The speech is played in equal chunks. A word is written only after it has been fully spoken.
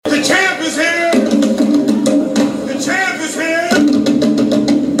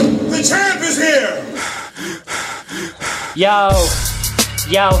Yo,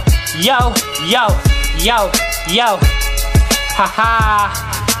 yo, yo, yo, yo, yo. Haha.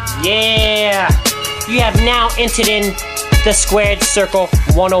 Yeah. You have now entered in the Squared Circle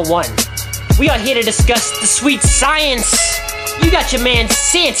 101. We are here to discuss the sweet science. You got your man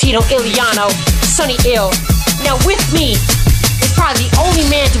Santino Iliano, Sonny Ill. Now with me is probably the only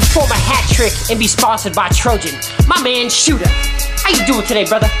man to perform a hat trick and be sponsored by Trojan. My man Shoota. How you doing today,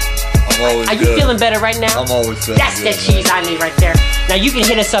 brother? I'm always Are you good. feeling better right now? I'm always feeling That's good, that cheese I need right there. Now you can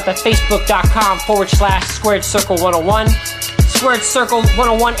hit us up at facebook.com/Squared Circle 101. Squared Circle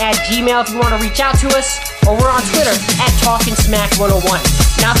 101 at Gmail if you want to reach out to us. Or we're on Twitter at Talking Smack 101.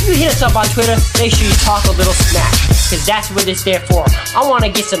 Now if you hit us up on Twitter, make sure you talk a little smack, because that's what it's there for. I want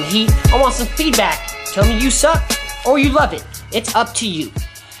to get some heat. I want some feedback. Tell me you suck or you love it. It's up to you.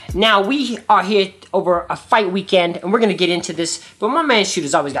 Now we are here over a fight weekend, and we're going to get into this, but my man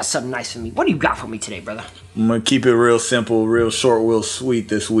Shooter's always got something nice for me. What do you got for me today, brother? I'm going to keep it real simple, real short, real sweet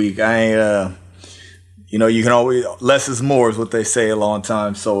this week. I ain't, you can always, less is more is what they say a long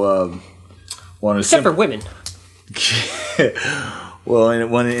time. So, Except for women. Well,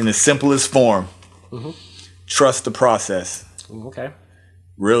 in the simplest form, trust the process. Okay.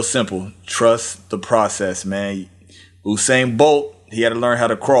 Real simple. Trust the process, man. Usain Bolt, he had to learn how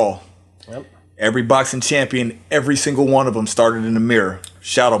to crawl. Yep. Every boxing champion, every single one of them started in the mirror.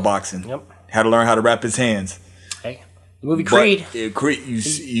 Shadow boxing. Yep. Had to learn how to wrap his hands. Hey, the movie Creed. You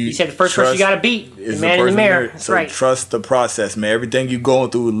said the first person you got to beat is the man in the mirror. That's so right. Trust the process, man. Everything you're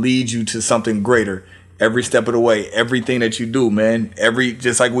going through leads you to something greater. Every step of the way, everything that you do, man.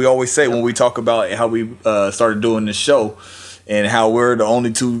 Just like we always say when we talk about how we started doing this show, and how we're the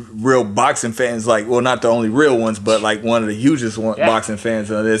only two real boxing fans, not the only real ones, but like one of the hugest boxing fans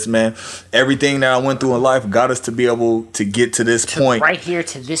of this, man. Everything that I went through in life got us to be able to get to this point. Right here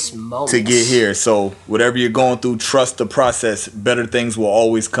to this moment. To get here. So whatever you're going through, trust the process. Better things will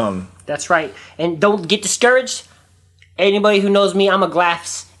always come. That's right. And don't get discouraged. Anybody who knows me, I'm a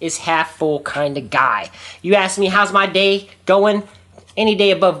glass is half full kind of guy. You ask me, how's my day going? Any day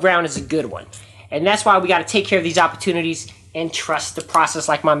above ground is a good one. And that's why we got to take care of these opportunities and trust the process,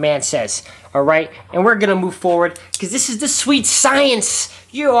 like my man says. All right? And we're going to move forward because this is the sweet science.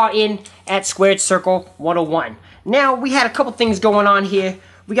 You are in at Squared Circle 101. Now, we had a couple things going on here.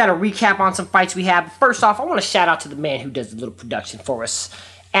 We got to recap on some fights we have. First off, I want to shout out to the man who does the little production for us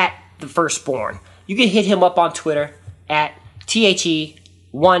at The Firstborn. You can hit him up on Twitter at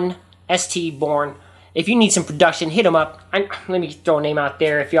THE1STborn. If you need some production, hit him up. Let me throw a name out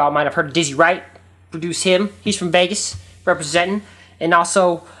there. If y'all might have heard of Dizzy Wright, produce him. He's from Vegas, representing. And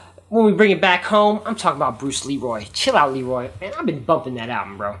also, when we bring it back home, I'm talking about Bruce Leroy. Chill out, Leroy. Man, I've been bumping that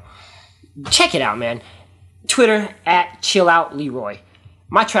album, bro. Check it out, man. Twitter at Chill Out Leroy.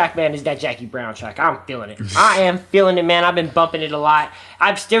 My track, man, is that Jackie Brown track. I'm feeling it. I am feeling it, man. I've been bumping it a lot.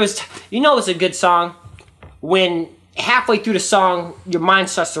 It's a good song when halfway through the song, your mind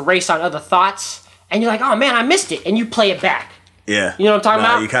starts to race on other thoughts, and you're like, oh man, I missed it, and you play it back. Yeah. You know what I'm talking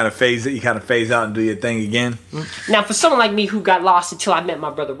about? You kind of phase it. You kind of phase out and do your thing again. Now, for someone like me who got lost until I met my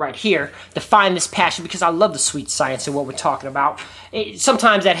brother right here to find this passion, because I love the sweet science and what we're talking about,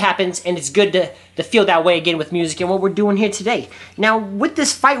 sometimes that happens, and it's good to feel that way again with music and what we're doing here today. Now, with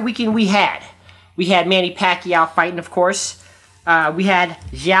this fight weekend we had Manny Pacquiao fighting, of course. We had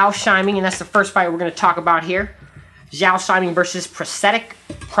Zhao Shiming, and that's the first fight we're going to talk about here. Zhao Shiming versus Prosthetic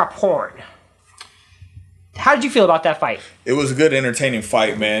Praporn. How did you feel about that fight? It was a good, entertaining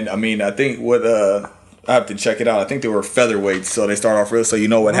fight, man. I mean, I think I have to check it out. I think they were featherweights, so they start off real. So you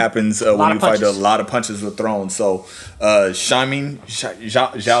know what happens when you fight. A lot of punches were thrown. So Zhao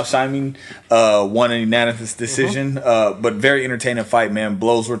Shiming won a unanimous decision, but very entertaining fight, man.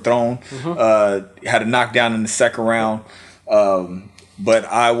 Blows were thrown. Had a knockdown in the second round, but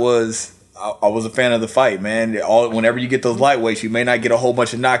I was a fan of the fight, man. Whenever you get those lightweights, you may not get a whole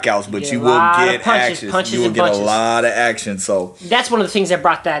bunch of knockouts, but you will get action. You will get a lot of action. So that's one of the things that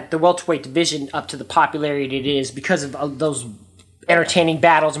brought the welterweight division up to the popularity it is, because of those entertaining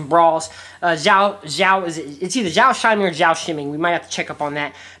battles and brawls. It's either Zhao Shiming or Zhao Shiming. We might have to check up on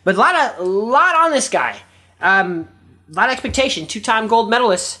that. But a lot on this guy. A lot of expectation. 2-time gold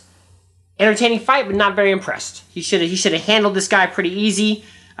medalist. Entertaining fight, but not very impressed. He should have handled this guy pretty easy.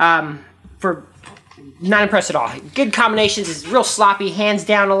 Not impressed at all. Good combinations. Is real sloppy. Hands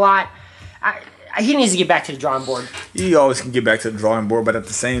down a lot. He needs to get back to the drawing board. You always can get back to the drawing board, but at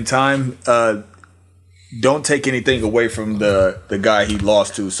the same time, don't take anything away from the guy he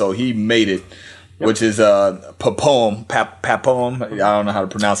lost to. So he made it which is Papom. I don't know how to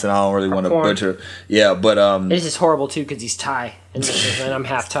pronounce it. I don't really want to butcher. Yeah, but this is horrible too because he's Thai, and I'm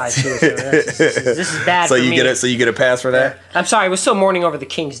half Thai too. So this is bad. So for you me. So you get a pass for that. I'm sorry. We're still mourning over the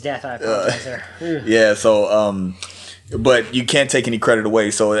king's death. I apologize there. Yeah. So but you can't take any credit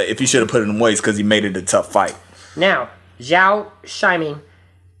away. So if you should have put it in waste because he made it a tough fight. Now, Zhao Shiming,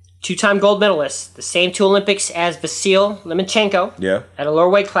 2-time gold medalist, the same 2 Olympics as Vasil Lomachenko. Yeah. At a lower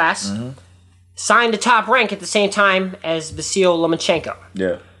weight class. Signed the top rank at the same time as Vasil Lomachenko.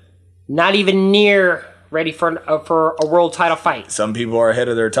 Yeah. Not even near ready for a world title fight. Some people are ahead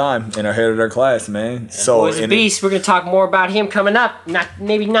of their time and ahead of their class, man. So Boy's a beast. We're going to talk more about him coming up.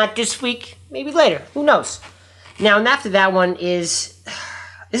 Maybe not this week. Maybe later. Who knows? Now, and after that one is...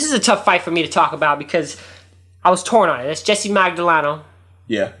 This is a tough fight for me to talk about because I was torn on it. That's Jesse Magdaleno.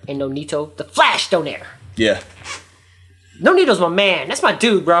 Yeah. And Nonito, the Flash Donaire. Yeah. Nonito's my man. That's my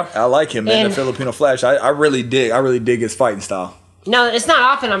dude, bro. I like him, man. The Filipino Flash. I really dig his fighting style. No, it's not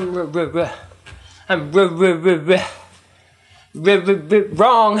often I'm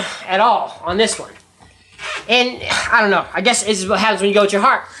wrong at all on this one. And I don't know. I guess this is what happens when you go with your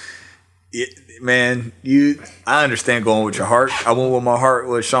heart. Man, I understand going with your heart. I went with my heart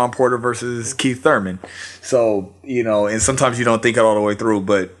with Sean Porter versus Keith Thurman. So, and sometimes you don't think it all the way through,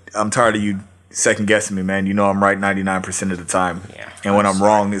 but I'm tired of you second guessing me, man. I'm right 99% of the time. Yeah, and when I'm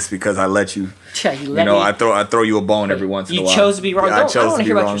wrong, it's because I let you. Yeah, I throw you a bone every once in a while. You chose to be wrong. Yeah, I don't want to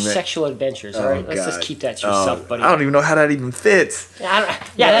hear about your man. Sexual adventures, all right? Let's just keep that to yourself, buddy. I don't even know how that even fits. Yeah,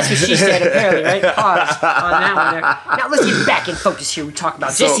 that's what she said, apparently, right? Pause on that one there. Now, let's get back in focus here. We talk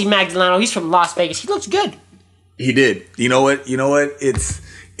about Jesse Magdaleno. He's from Las Vegas. He looks good. He did. You know what? It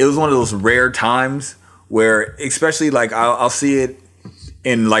was one of those rare times where, especially, like, I'll see it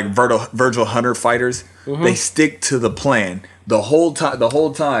in, like, Virgil Hunter fighters. Mm-hmm. They stick to the plan. The whole time,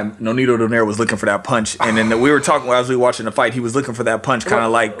 Nonito Donaire was looking for that punch, and then we were talking as we were watching the fight. He was looking for that punch, kind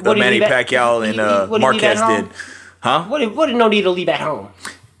of like Manny Pacquiao and Marquez did. Huh? What did Nonito leave at home?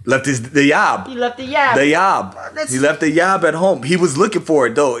 Left the yab. He left the yab. The yab. He left the yab at home. He was looking for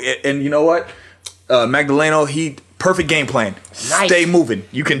it though, and you know what? Magdaleno, perfect game plan. Nice. Stay moving.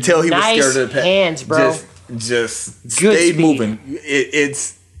 You can tell he was scared of the pack. Hands, bro. Just stayed moving.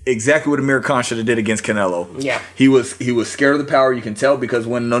 It's exactly what Amir Khan should have did against Canelo. Yeah, he was scared of the power. You can tell because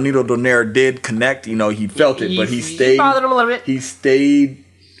when Nonito Donaire did connect, he felt it, but he stayed. Bothered him a little bit. He stayed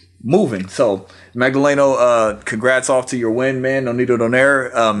moving. So Magdaleno, congrats off to your win, man. Nonito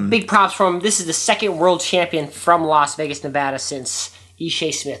Donaire. Big props from him. This is the second world champion from Las Vegas, Nevada since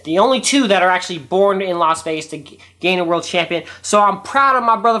Ishe Smith. The only 2 that are actually born in Las Vegas to gain a world champion. So I'm proud of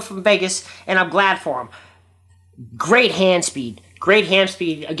my brother from Vegas, and I'm glad for him. Great hand speed. Great hand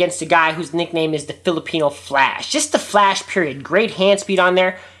speed against a guy whose nickname is the Filipino Flash. Just the Flash, period. Great hand speed on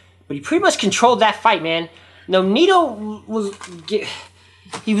there. But he pretty much controlled that fight, man. Nonito was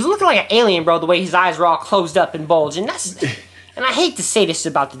looking like an alien, bro, the way his eyes were all closed up and bulged. And I hate to say this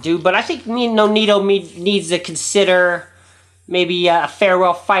about the dude, but I think me and Nonito needs to consider maybe a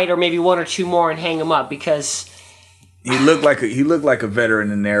farewell fight or maybe 1 or 2 more and hang him up because... He looked like a veteran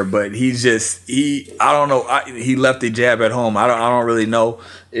in there, but he don't know. He left the jab at home. I don't really know.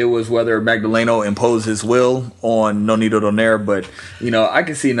 It was whether Magdaleno imposed his will on Nonito Donaire, but I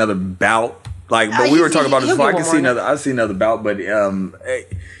can see another bout. But we were talking about this before. I see another bout, but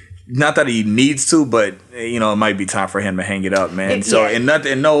not that he needs to, but it might be time for him to hang it up, man.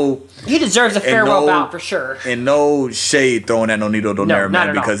 He deserves a farewell bout for sure. And no shade thrown at Nonito Donaire,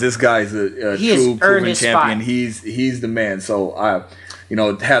 man, because this guy's a true proven champion. He's the man. So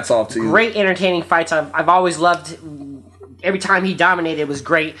hats off to you. Great entertaining fights. I've always loved. Every time he dominated was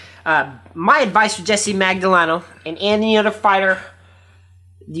great. My advice for Jesse Magdaleno and any other fighter,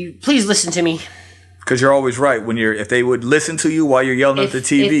 please listen to me. Because you're always right. If they would listen to you while you're yelling at the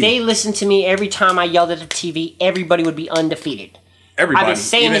TV. If they listened to me every time I yelled at the TV, everybody would be undefeated. Everybody. I've been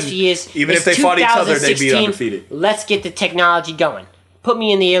saying this for years. Even if they fought each other, they'd be undefeated. Let's get the technology going. Put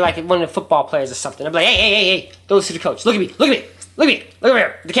me in the air like one of the football players or something. I'm like, hey, go listen to the coach. Look at me. Look over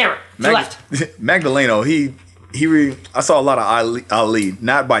here. The camera. To the left. Magdaleno, I saw a lot of Ali,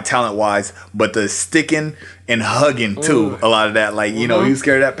 not by talent wise, but the sticking and hugging too. A lot of that, he was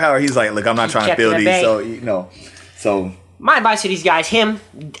scared of that power. He's like, look, I'm not trying to feel these. So my advice to these guys, I'm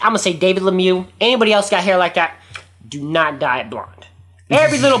gonna say David Lemieux, anybody else got hair like that, do not dye it blonde.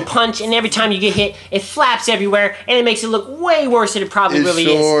 Every little punch and every time you get hit, it flaps everywhere and it makes it look way worse than it probably really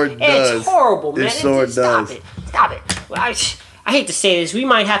is. Does. It's horrible, man. Stop it. Well, I hate to say this. We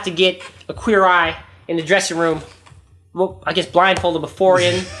might have to get a Queer Eye in the dressing room. Well, I guess blindfolded before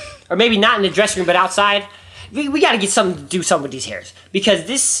in, or maybe not in the dressing room, but outside. We got to get something to do something with these hairs because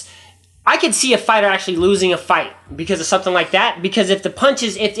I could see a fighter actually losing a fight because of something like that. Because if the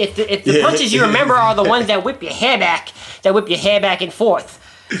punches, if the punches you remember are the ones that whip your hair back, and forth,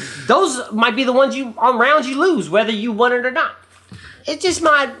 those might be the ones on rounds you lose, whether you won it or not. It's just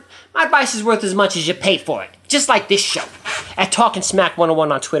my advice is worth as much as you pay for it. Just like this show at Talking Smack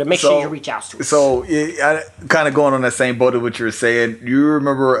 101 on Twitter. Make sure you reach out to us. So, I kind of going on that same boat of what you were saying. You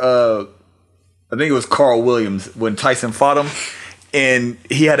remember, I think it was Carl Williams when Tyson fought him, and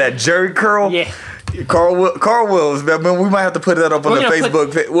he had that Jerry curl. Yeah. Carl Williams, man, we might have to put that up on the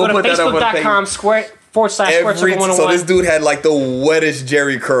Facebook. We'll put that up on Facebook.com //. So this dude had like the wettest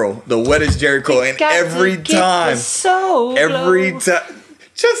Jerry curl. And every time.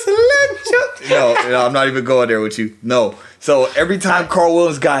 Just let you. No, I'm not even going there with you. No. So every time Carl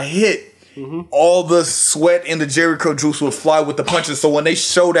Williams got hit, all the sweat and the Jerry curl juice would fly with the punches. So when they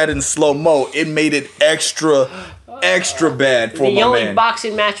showed that in slow mo, it made it extra bad for my man. The only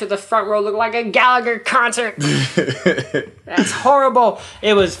boxing match with the front row looked like a Gallagher concert. That's horrible.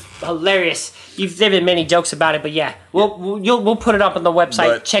 It was hilarious. There have been many jokes about it, but yeah, we'll put it up on the website.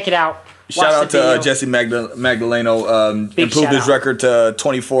 But check it out. Shout out to Jesse Magdaleno. Improved his record to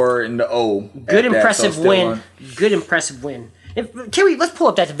 24-0. Good impressive win. Good impressive win. Let's pull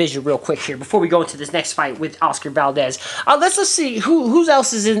up that division real quick here before we go into this next fight with Oscar Valdez. Let's see who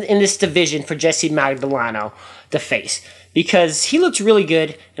else is in this division for Jesse Magdaleno to face, because he looks really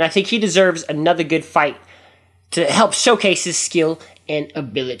good, and I think he deserves another good fight to help showcase his skill and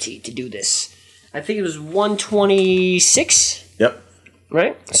ability to do this. I think it was 126. Yep.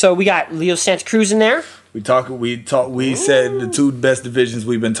 Right? So we got Leo Santa Cruz in there. We said the two best divisions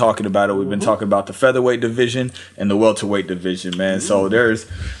we've been talking about it. We've been talking about the featherweight division and the welterweight division, man. So there's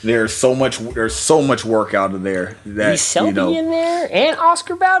so much work out of there. That Selby in there and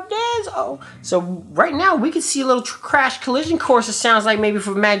Oscar Valdez. Oh, so right now we could see a little crash collision course. It sounds like maybe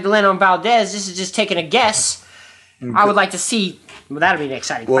for Magdaleno and Valdez. This is just taking a guess. I would like to see. Well, that'll be an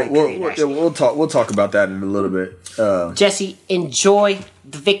exciting fight. We'll talk about that in a little bit. Jesse, enjoy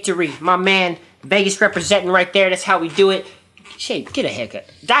the victory, my man. Vegas representing right there. That's how we do it. Shave, get a haircut.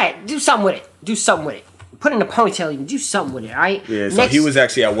 Diet, do something with it. Put in a ponytail, even do something with it, all right? Yeah, so he was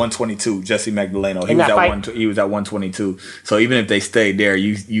actually at 122, Jesse Magdaleno. He was at 122. So even if they stayed there,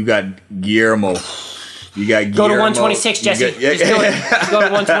 you got Guillermo. Go to 126, Jesse. Just do it. Just go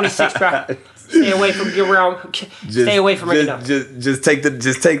to 126, bro. Stay away from Stay away from it. Just take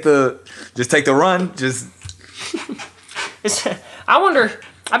the run.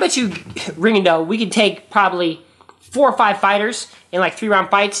 I bet you, Ringendo, we could take probably 4 or 5 fighters in like 3-round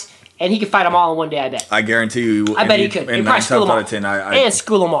fights, and he could fight them all in one day, I bet. I guarantee you. I bet he could. He'd probably school them all. And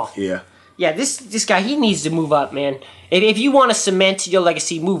school them all. Yeah. Yeah, this guy, he needs to move up, man. If you want to cement your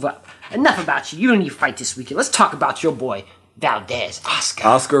legacy, move up. Enough about you. You don't need to fight this weekend. Let's talk about your boy, Valdez.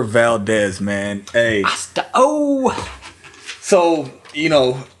 Oscar Valdez, man. Hey. So,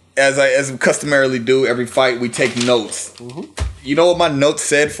 as we customarily do, every fight we take notes. You know what my notes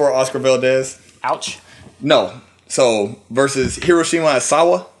said for Oscar Valdez? Ouch. No. So, versus Hiroshima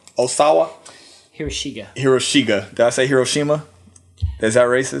Osawa? Hiroshima. Did I say Hiroshima? Is that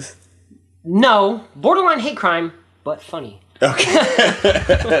racist? No. Borderline hate crime, but funny.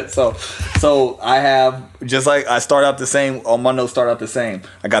 Okay. So I have, just like I start out the same, all my notes start out the same.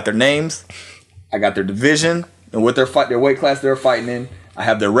 I got their names, I got their division, and what their weight class they're fighting in. I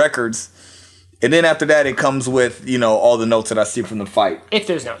have their records. And then after that, it comes with, all the notes that I see from the fight. If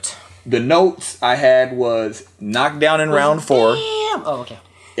there's notes. The notes I had was knockdown in round 4. Damn. Oh, okay.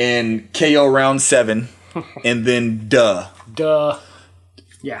 And KO round 7. And then duh.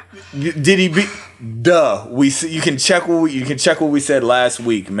 Yeah. Did he beat? Duh. You can check what we said last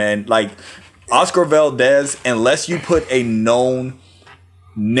week, man. Like Oscar Valdez, unless you put a known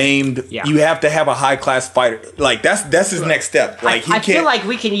named, you have to have a high class fighter. Like that's his next step. Like I feel like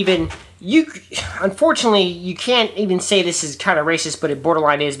we can even. Unfortunately, you can't even say this is kind of racist, but it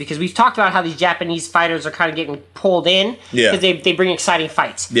borderline is, because we've talked about how these Japanese fighters are kind of getting pulled in because they bring exciting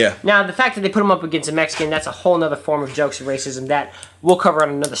fights. Yeah. Now, the fact that they put them up against a Mexican, that's a whole other form of jokes and racism that we'll cover on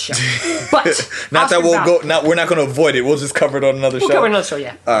another show. But we're not going to avoid it. We'll just cover it on another show. We'll cover another show,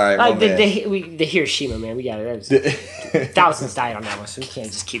 yeah. All right. The Hiroshima, man, we got it. Thousands died on that one, so we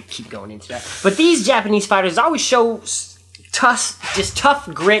can't just keep going into that. But these Japanese fighters always show tough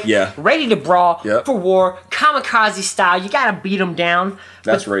grit, ready to brawl for war, kamikaze style. You gotta beat them down.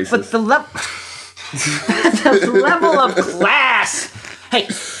 That's racist. But the level of class. Hey,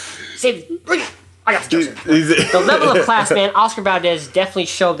 I got the jokes. The level of class, man. Oscar Valdez definitely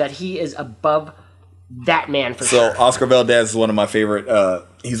showed that he is above that man for sure. So Oscar Valdez is one of my favorite.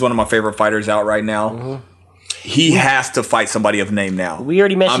 He's one of my favorite fighters out right now. he has to fight somebody of name now. We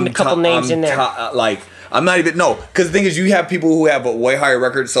already mentioned a couple names in there. I'm not even because the thing is, you have people who have a way higher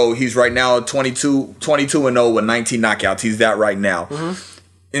record. So he's right now 22-0 with 19 knockouts. He's that right now.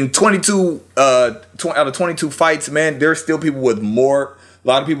 In 22 out of 22 fights, man, there's still people with more. A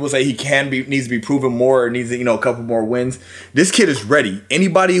lot of people say he needs to be proven more, or needs a couple more wins. This kid is ready.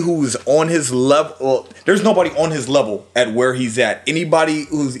 Anybody who's on his level, well, there's nobody on his level at where he's at. Anybody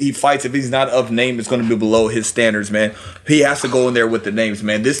he fights, if he's not of name, is going to be below his standards, man. He has to go in there with the names,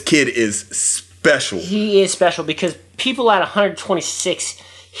 man. This kid is special. He is special because people at 126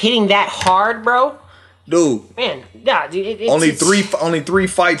 hitting that hard, bro. Dude, man, nah, dude, only three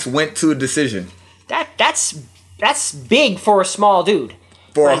fights went to a decision. That's big for a small dude.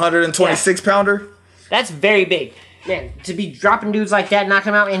 For a 126 pounder, that's very big, man. To be dropping dudes like that,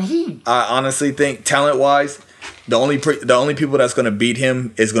 knocking him out, and I honestly think talent wise, the only people that's going to beat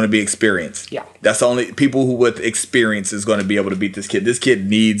him is going to be experience. Yeah, that's the only people who with experience is going to be able to beat this kid. This kid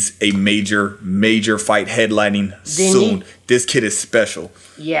needs a major fight headlining soon. This kid is special.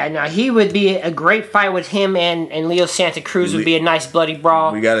 Yeah, no, he would be a great fight with him and Leo Santa Cruz would be a nice bloody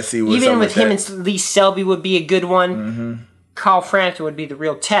brawl. We got to see what's even up with him that. And Lee Selby would be a good one. Carl Frampton would be the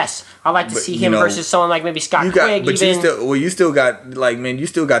real test. I'd like to see him versus someone like maybe Scott Quigg. But you still got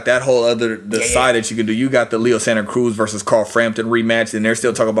that whole other side that you can do. You got the Leo Santa Cruz versus Carl Frampton rematch, and they're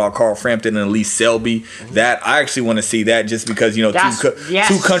still talking about Carl Frampton and Lee Selby. That I actually want to see that just because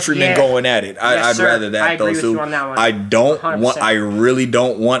two countrymen going at it. I'd rather that. I agree with you on that one. I really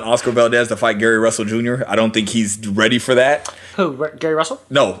don't want Oscar Valdez to fight Gary Russell Jr. I don't think he's ready for that. Who? Gary Russell?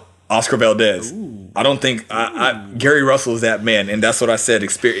 No. Oscar Valdez. Ooh. I don't think Gary Russell is that man, and that's what I said.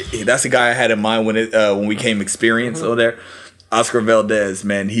 That's the guy I had in mind when we came experience over there. Oscar Valdez,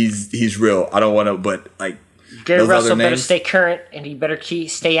 man, he's real. I don't want to, but like Gary Russell better stay current and he better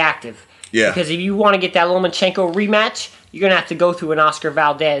stay active. Yeah, because if you want to get that Lomachenko rematch, you're gonna have to go through an Oscar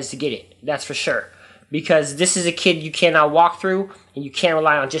Valdez to get it. That's for sure. Because this is a kid you cannot walk through, and you can't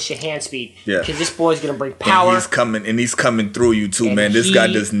rely on just your hand speed. Yeah. Because this boy's gonna bring power. And he's coming through you too, man. This guy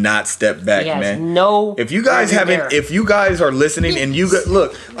does not step back, man. If you guys are listening and you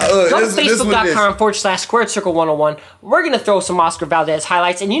look, go to Facebook.com/Squared Circle 101. We're gonna throw some Oscar Valdez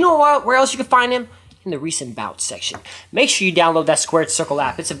highlights, and you know what? Where else you can find him? In the recent bouts section. Make sure you download that Squared Circle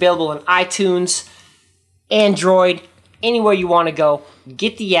app. It's available on iTunes, Android, anywhere you want to go.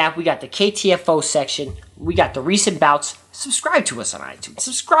 Get the app. We got the KTFO section. We got the recent bouts. Subscribe to us on iTunes.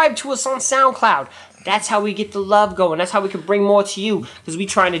 Subscribe to us on SoundCloud. That's how we get the love going. That's how we can bring more to you because we're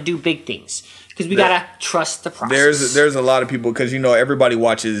trying to do big things. Because we got to trust the process. There's a lot of people because, everybody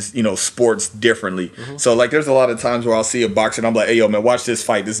watches, sports differently. So, there's a lot of times where I'll see a boxer and I'm like, hey, yo, man, watch this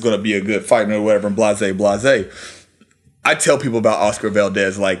fight. This is going to be a good fight or whatever and blase. I tell people about Oscar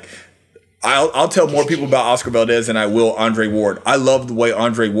Valdez, I'll tell more people about Oscar Valdez than I will Andre Ward. I love the way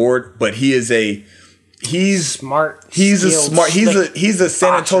Andre Ward, but he's smart. He's a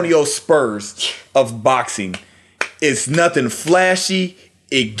San Antonio Spurs of boxing. It's nothing flashy.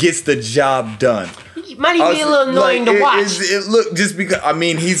 It gets the job done. It might even be a little annoying to watch. Just because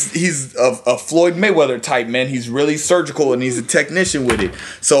he's a Floyd Mayweather type man. He's really surgical and he's a technician with it.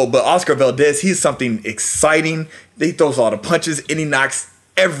 So, but Oscar Valdez, he's something exciting. He throws a lot of punches and he knocks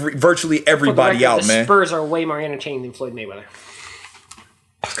virtually everybody out, man. The Spurs are way more entertaining than Floyd Mayweather.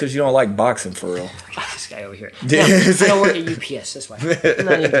 It's because you don't like boxing for real. This guy over here. No, I don't work at UPS. That's why. I'm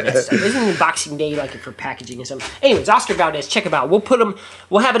not into that stuff. Isn't it Boxing Day for packaging or something? Anyways, Oscar Valdez, check him out.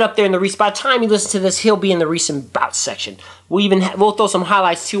 We'll have it up there in the recent. By the time you listen to this, he'll be in the recent bout section. We'll throw some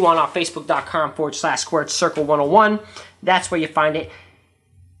highlights too on our Facebook.com/Squared Circle 101. That's where you find it.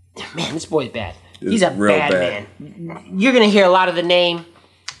 Man, this boy's bad. He's a bad man. You're gonna hear a lot of the name.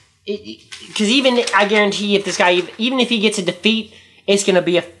 Because I guarantee if this guy, even if he gets a defeat, it's going to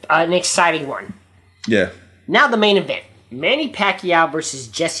be an exciting one. Yeah. Now the main event. Manny Pacquiao versus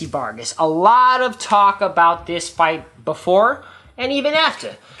Jesse Vargas. A lot of talk about this fight before and even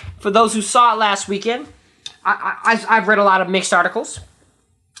after. For those who saw it last weekend, I've read a lot of mixed articles.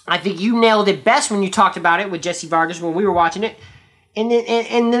 I think you nailed it best when you talked about it with Jesse Vargas when we were watching it. And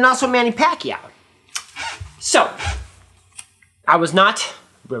then also Manny Pacquiao. So, I was not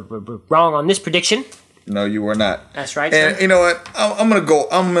wrong on this prediction. No, you were not. That's right. And sir. You know what? I'm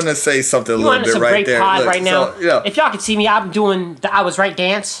gonna say something a little bit right there. Pod right now. So, if y'all can see me, I'm doing the I was right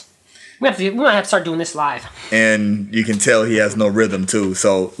dance. We might have to start doing this live. And you can tell he has no rhythm too.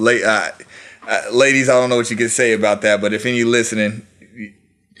 So, ladies, I don't know what you can say about that, but if any listening,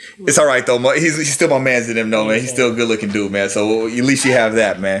 It's all right though. He's still my man's in him, though, man. He's still a good looking dude, man. So at least you have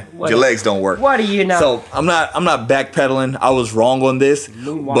that, man. Your legs don't work. What do you know? So I'm not backpedaling. I was wrong on this,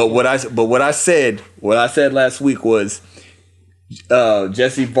 but what I said last week was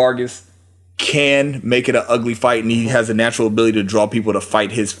Jesse Vargas can make it an ugly fight, and he has a natural ability to draw people to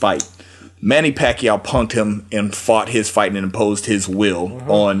fight his fight. Manny Pacquiao punked him and fought his fight and imposed his will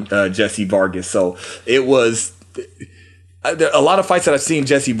on Jesse Vargas. So it was a lot of fights that I've seen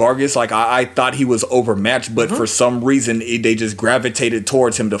Jesse Vargas, like I thought he was overmatched, but for some reason they just gravitated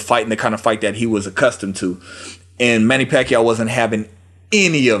towards him to fight in the kind of fight that he was accustomed to. And Manny Pacquiao wasn't having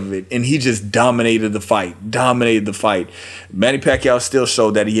any of it, and he just dominated the fight. Manny Pacquiao still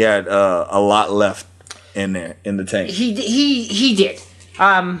showed that he had a lot left in there in the tank. He did.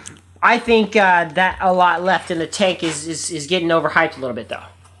 I think that a lot left in the tank is getting overhyped a little bit, though.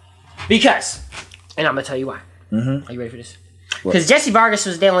 Because, and I'm going to tell you why. Are you ready for this? Because Jesse Vargas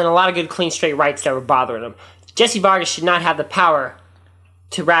was nailing a lot of good, clean, straight rights that were bothering him. Jesse Vargas should not have the power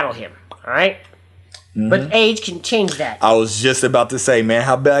to rattle him, all right? But age can change that. I was just about to say, man,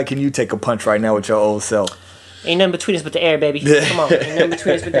 how bad can you take a punch right now with your old self? Ain't nothing between us but the air, baby. Come on, ain't nothing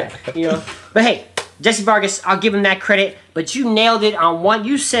between us but that, you know? But hey, Jesse Vargas, I'll give him that credit, but you nailed it on one.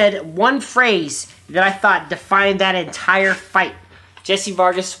 You said one phrase that I thought defined that entire fight. Jesse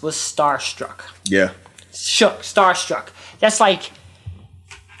Vargas was starstruck. Yeah. Starstruck. That's like,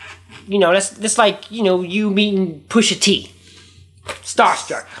 you know, that's like, you know, you meeting Pusha T.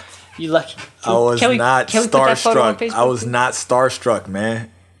 Starstruck. You lucky. I was not starstruck. I was not starstruck,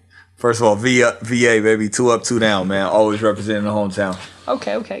 man. First of all, VA, baby. 2 up, 2 down, man. Always representing the hometown.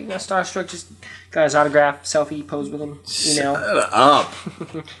 Okay. You're not starstruck. Just got his autograph, selfie, pose with him. You know. Shut up.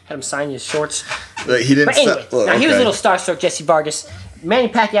 Had him sign his shorts. Look, he didn't. But anyway, he was a little starstruck, Jesse Vargas. Manny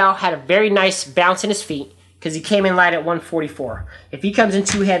Pacquiao had a very nice bounce in his feet because he came in light at 144. If he comes in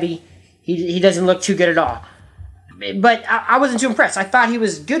too heavy, he doesn't look too good at all. But I wasn't too impressed. I thought he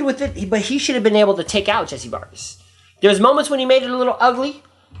was good with it, but he should have been able to take out Jesse Vargas. There was moments when he made it a little ugly,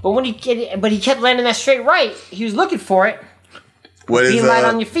 but he kept landing that straight right. He was looking for it. Being light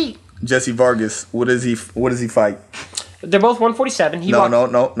on your feet. Jesse Vargas, what does he fight? They're both 147.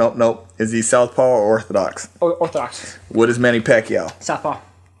 No. Is he southpaw or orthodox? Orthodox. What is Manny Pacquiao? Southpaw.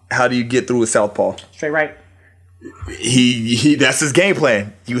 How do you get through a southpaw? Straight right. He that's his game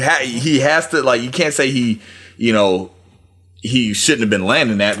plan. He has to, like, you can't say he shouldn't have been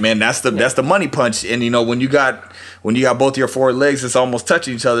landing that, man. That's the money punch. And when you got both your forward legs that's almost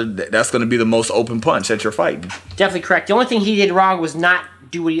touching each other, that's going to be the most open punch that you're fighting. Definitely correct. The only thing he did wrong was not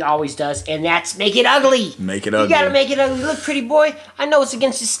do what he always does, and that's make it ugly. Make it ugly. You got to make it ugly. Look, pretty boy, I know it's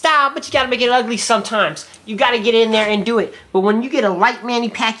against his style, but you got to make it ugly sometimes. You got to get in there and do it. But when you get a light Manny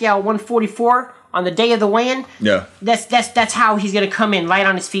Pacquiao 144 on the day of the weigh-in, that's how he's going to come in, light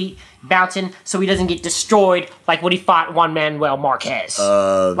on his feet, bouncing, so he doesn't get destroyed like what he fought Juan Manuel Marquez.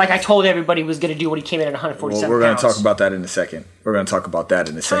 Like I told everybody he was going to do when he came in at 147 We're going to pounds. talk about that in a second.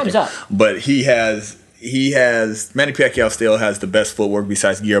 Time's up. But Manny Pacquiao still has the best footwork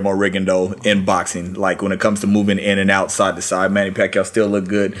besides Guillermo Rigondeaux in boxing. Like when it comes to moving in and out, side to side, Manny Pacquiao still looked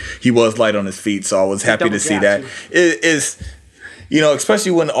good. He was light on his feet, so I was happy to see that. Especially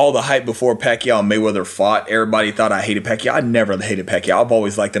when all the hype before Pacquiao and Mayweather fought, everybody thought I hated Pacquiao. I never hated Pacquiao. I've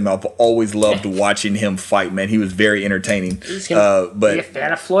always liked him. I've always loved watching him fight, man. He was very entertaining. He's gonna be a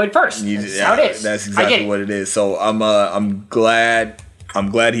fan of Floyd first. That's how it is. That's exactly what it is. So I'm glad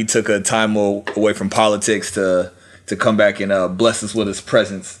he took a time away from politics to come back and bless us with his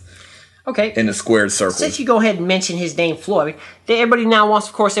presence. Okay. In the squared circle. Since you go ahead and mention his name, Floyd, everybody now wants,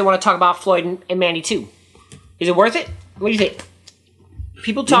 of course, they want to talk about Floyd and Manny too. Is it worth it? What do you think?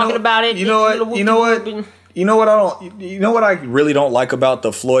 People talking about it. You know what I really don't like about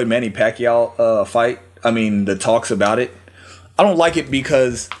the Floyd Manny Pacquiao fight? I mean, the talks about it. I don't like it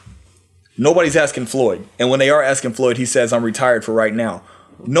because nobody's asking Floyd, and when they are asking Floyd, he says, "I'm retired for right now."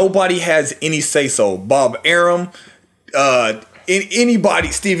 Nobody has any say so. Bob Arum, anybody,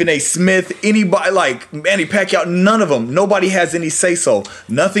 Stephen A. Smith, anybody like Manny Pacquiao, none of them. Nobody has any say so.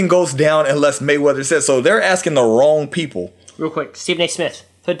 Nothing goes down unless Mayweather says so. They're asking the wrong people. Real quick, Stephen A. Smith,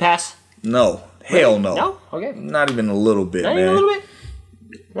 hood pass? No. Hell no. No? Okay. Not even a little bit, man. Not even a little bit?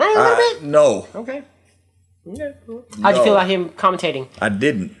 Not even a little bit? No. Okay. How'd you feel about him commentating? I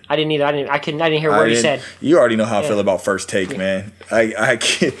didn't. I didn't either. I didn't hear what he said. You already know how I feel about First Take, man. I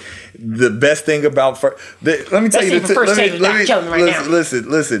can't. The best thing about let me tell you the First Take right now.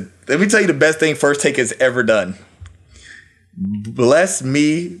 Listen. Let me tell you the best thing First Take has ever done. Bless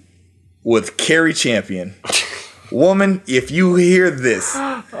me with Carrie Champion. Woman, if you hear this,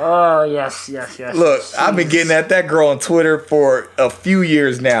 Oh, yes. Look, I've been getting at that girl on Twitter for a few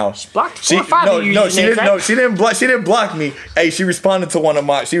years now. She blocked 4 or 5 of you. No, she didn't. Right? No, she didn't block. She didn't block me. Hey, she responded to one of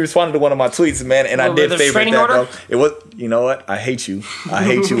my tweets, man, and I did favorite that girl. It was. You know what? I hate you. I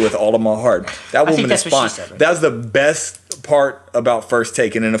hate you with all of my heart. That woman is fine. Right? That was the best part about First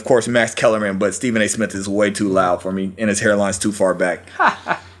Take, and then of course Max Kellerman. But Stephen A. Smith is way too loud for me, and his hairline's too far back.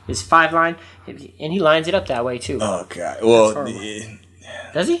 His 5 line, and he lines it up that way too. Oh God. Well.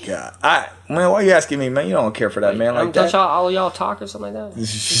 Does he? God, man, why are you asking me, man? You don't care for that, man. Like don't all of y'all talk or something like that?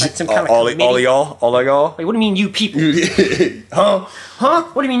 Like some kind all of y'all. Wait, what do you mean, you people? Huh?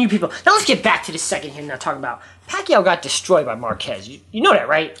 What do you mean, you people? Now let's get back to this second here. Now talking about Pacquiao got destroyed by Marquez. You know that,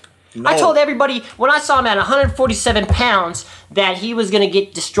 right? No. I told everybody when I saw him at 147 pounds that he was gonna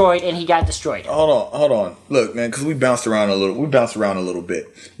get destroyed, and he got destroyed. Hold on. Look, man, because we bounced around a little bit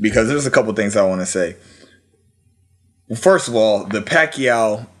because there's a couple things I want to say. First of all, the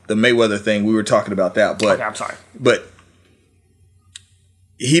Pacquiao, the Mayweather thing, we were talking about that, but okay, I'm sorry. But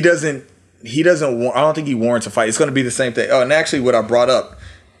he doesn't I don't think he warrants a fight. It's going to be the same thing. Oh, and actually what I brought up,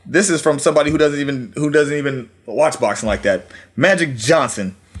 this is from somebody who doesn't even watch boxing like that. Magic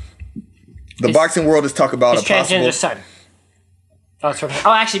Johnson. The boxing world is talking about a possible transgender son.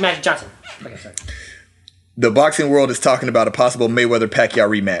 Oh, actually Magic Johnson. Okay, sorry. The boxing world is talking about a possible Mayweather-Pacquiao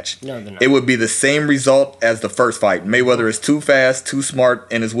rematch. No, they're not. It would be the same result as the first fight. Mayweather is too fast, too smart,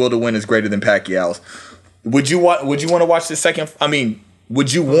 and his will to win is greater than Pacquiao's. Would you want to watch the second? I mean,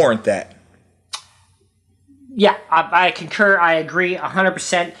 would you warrant that? Yeah, I concur. I agree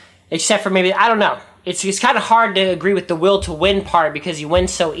 100%. Except for maybe, I don't know. It's kind of hard to agree with the will to win part because he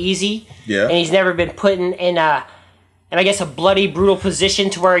wins so easy. Yeah. And he's never been put in I guess a bloody, brutal position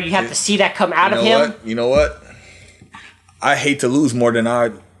to where you have to see that come out of him. You know what? I hate to lose more than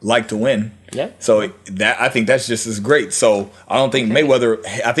I like to win. Yeah. So I think that's just as great. So I don't think Mayweather.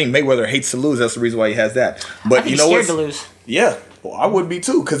 I think Mayweather hates to lose. That's the reason why he has that. But you know what? He's scared to lose. Yeah, well, I would be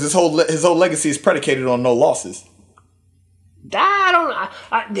too because his whole legacy is predicated on no losses. To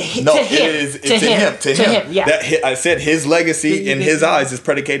him. Yeah. I said his legacy in his eyes is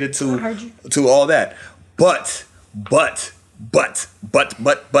predicated to all that. But Manny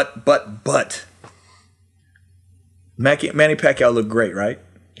Pacquiao looked great, right?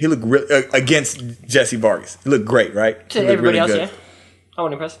 He looked against Jesse Vargas. He looked great, right? To everybody else, yeah. I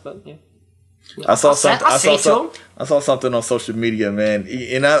wasn't impressed, but yeah. I saw something on social media, man,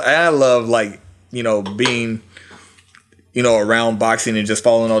 and I love being around boxing and just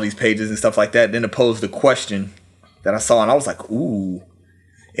following all these pages and stuff like that. Then it posed the question that I saw, and I was like, ooh,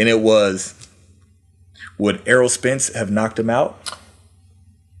 and it was. Would Errol Spence have knocked him out?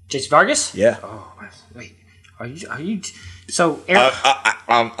 Jesse Vargas? Yeah. Oh, wait. Are you? So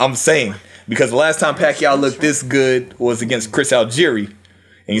I'm saying because the last time Pacquiao looked this good was against Chris Algieri,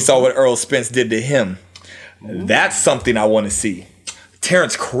 and you saw what Errol Spence did to him. That's something I want to see.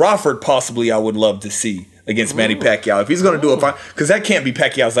 Terrence Crawford possibly I would love to see against Manny Pacquiao if he's going to do a fight because that can't be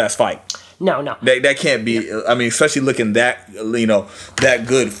Pacquiao's last fight. No. That can't be. I mean, especially looking that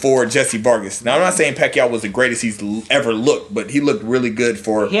good for Jesse Vargas. Now, I'm not saying Pacquiao was the greatest he's ever looked, but he looked really good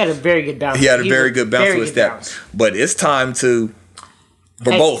for. He had a very good bounce. He had a very good bounce with that. But it's time for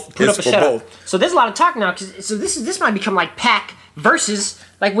both. Put up a both. So there's a lot of talk now. So this might become like Pac versus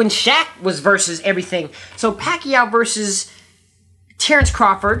like when Shaq was versus everything. So Pacquiao versus Terrence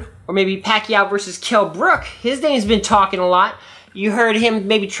Crawford, or maybe Pacquiao versus Kell Brook. His name's been talking a lot. You heard him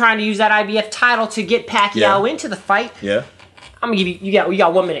maybe trying to use that IBF title to get Pacquiao into the fight. Yeah. I'm gonna give you. You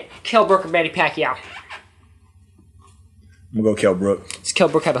got 1 minute. Kell Brook or Manny Pacquiao? I'm gonna go Kell Brook. Does Kell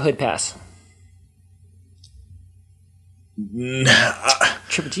Brook have a hood pass?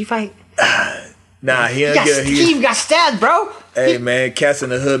 Triple G fight? Nah, he got stabbed, bro. Hey man, cats in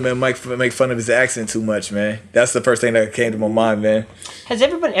the hood, man, make fun of his accent too much, man. That's the first thing that came to my mind, man. Has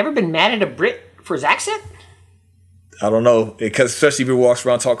everyone ever been mad at a Brit for his accent? I don't know, because especially if he walks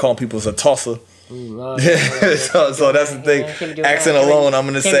around calling people a tosser. So that's the thing. Accent alone, I'm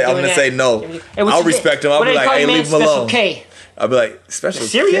gonna say no. I'll respect him. I'll be like, hey, leave him alone. I'll be like, special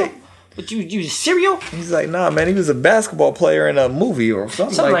cereal? But you cereal? He's like, nah, man, he was a basketball player in a movie or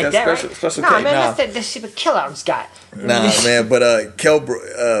something like that. Special K. Nah, man, that's that shit Killout's got. Nah, man, but Kell Brook,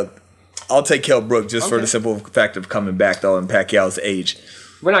 I'll take Kell Brook just for the simple fact of coming back though in Pacquiao's age.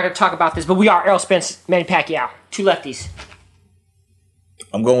 We're not going to talk about this, but we are Errol Spence, Manny Pacquiao. 2 lefties.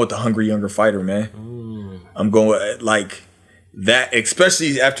 I'm going with the hungry younger fighter, man. I'm going with like that,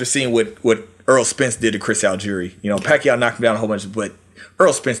 especially after seeing what Errol Spence did to Chris Algieri. Pacquiao knocked him down a whole bunch, but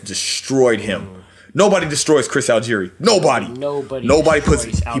Errol Spence destroyed him. Nobody destroys Chris Algieri. Nobody puts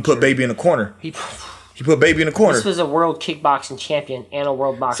Algieri. He put baby in the corner. He put Baby in the corner. This was a world kickboxing champion and a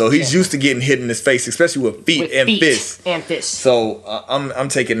world boxing So he's champion. used to getting hit in his face, especially with feet and fists. And fists. So I'm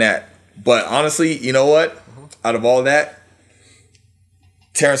taking that. But honestly, you know what? Out of all that,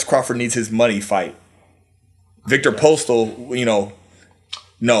 Terrence Crawford needs his money fight. Victor Postal,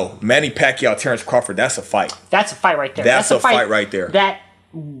 no. Manny Pacquiao, Terrence Crawford, that's a fight. That's a fight right there. That's a fight right there. That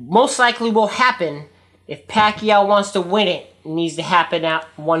most likely will happen if Pacquiao wants to win it. It needs to happen at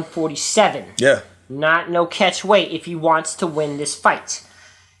 147. Yeah. Not no catch weight if he wants to win this fight.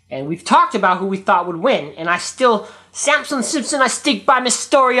 And we've talked about who we thought would win. And I still, Samson Simpson, I stick by my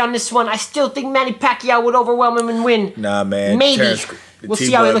story on this one. I still think Manny Pacquiao would overwhelm him and win. Nah, man. Maybe. We'll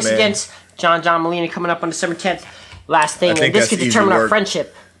see how he looks against John Molina coming up on December 10th. Last thing, and this could determine our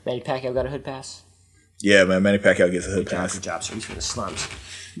friendship. Manny Pacquiao got a hood pass. Yeah, man. Manny Pacquiao gets a hood pass. Good job, sir. He's from the slums.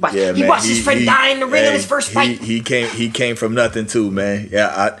 But yeah, he watched his friend die in the ring in his first fight. He came from nothing too, man.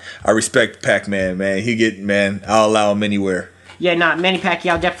 Yeah, I respect Pac-Man, man. I'll allow him anywhere. Yeah, Manny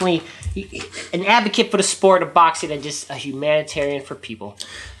Pacquiao definitely an advocate for the sport of boxing and just a humanitarian for people.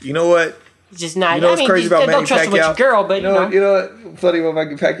 You know what? Just not. You know what's crazy about Manny Pacquiao? Don't trust him with your girl, but you know what? Funny about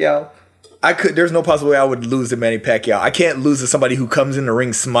Manny Pacquiao. There's no possible way I would lose to Manny Pacquiao. I can't lose to somebody who comes in the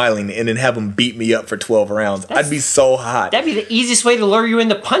ring smiling and then have him beat me up for 12 rounds. I'd be so hot. That'd be the easiest way to lure you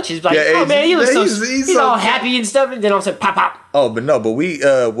into punches. Like, oh man, he looks he's all happy and stuff, and then all of a sudden, pop. Oh, but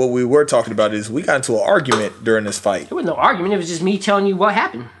what we were talking about is we got into an argument during this fight. There was no argument. It was just me telling you what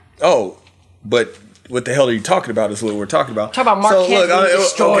happened. Oh, but what the hell are you talking about is what we're talking about. Talk about Marquez being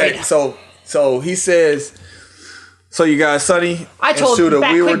destroyed. Okay, so he says, so you guys, Sonny I told Shoota,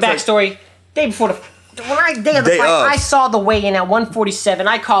 quick backstory. Day before the day of the fight, I saw the weigh-in at 147.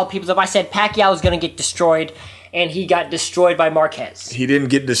 I called people up. I said Pacquiao was going to get destroyed, and he got destroyed by Marquez. He didn't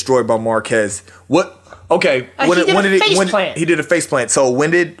get destroyed by Marquez. What? Okay. He did a face plant. So when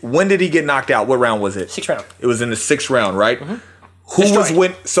did he get knocked out? What round was it? 6th round. It was in the 6th round, right? Mm-hmm. Who was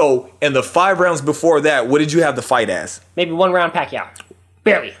win? So in the 5 rounds before that, what did you have the fight as? Maybe 1 round Pacquiao,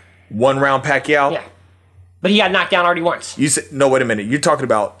 barely. 1 round Pacquiao. Yeah, but he got knocked down already once. You said no. Wait a minute. You're talking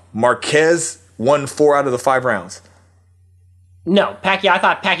about Marquez won 4 out of the 5 rounds. No, Pacquiao. I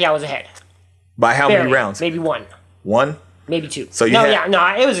thought Pacquiao was ahead. By how many rounds? Maybe 1. 1? Maybe 2. So it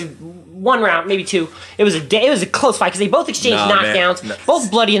was 1 round, maybe 2. It was a close fight because they both exchanged knockdowns, both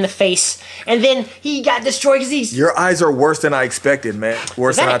bloody in the face, and then he got destroyed because he's. Your eyes are worse than I expected, man.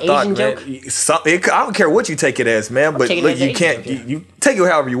 Worse than I thought, man. I don't care what you take it as, man. But look, you can't. You take it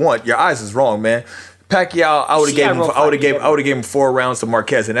however you want. Your eyes is wrong, man. Pacquiao, I would have gave him 4 rounds to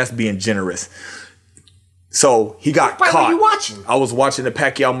Marquez, and that's being generous. So he got caught. What were you watching? I was watching the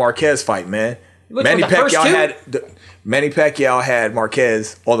Pacquiao Marquez fight, man. Manny Pacquiao had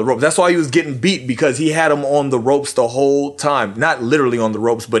Marquez on the ropes. That's why he was getting beat, because he had him on the ropes the whole time. Not literally on the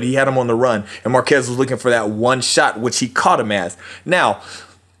ropes, but he had him on the run. And Marquez was looking for that one shot, which he caught him as. Now,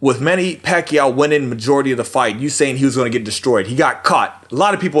 with Manny Pacquiao winning majority of the fight, you saying he was going to get destroyed. He got caught. A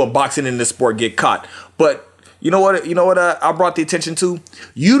lot of people in boxing in this sport get caught. But you know what? I brought the attention to?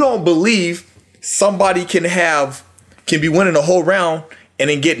 You don't believe somebody can be winning a whole round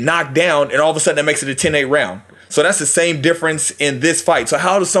and then get knocked down, and all of a sudden that makes it a 10-8 round. So that's the same difference in this fight. So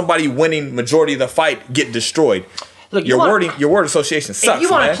how does somebody winning majority of the fight get destroyed? Look, your word association sucks. If you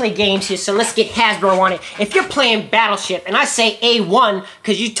want to play games here, so let's get Hasbro on it. If you're playing Battleship and I say A1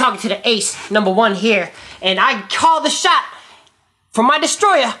 because you're talking to the ace number 1 here, and I call the shot for my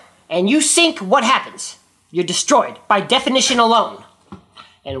destroyer and you sink, what happens? You're destroyed by definition alone.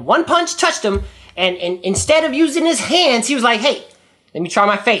 And one punch touched him, and instead of using his hands, he was like, hey, let me try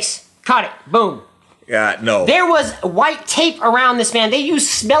my face. Caught it. Boom. Yeah, no. There was white tape around this man. They used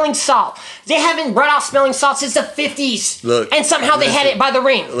smelling salt. They haven't brought out smelling salt since the 50s. Look, and somehow they had it by the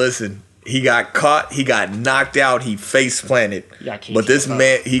ring. Listen, he got caught. He got knocked out. He face planted. But this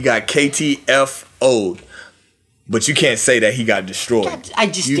man, he got KTFO'd. But you can't say that he got destroyed. I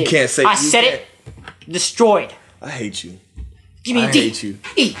just did. You can't say. I said it. Destroyed. I hate you. Give me a D. I hate you.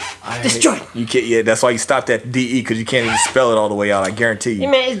 E. Destroyed. You can't. Yeah, that's why you stopped at DE, because you can't even spell it all the way out. I guarantee you.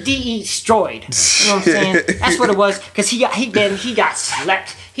 Yeah, man, it's DE destroyed. You know what I'm saying? That's what it was. Because he got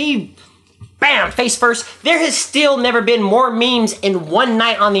slept. He, bam, face first. There has still never been more memes in one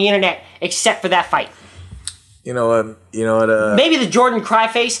night on the internet except for that fight. You know what? Maybe the Jordan cry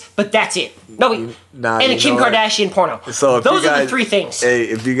face, but that's it. No, and the Kim Kardashian porno. So those are the 3 things. Hey,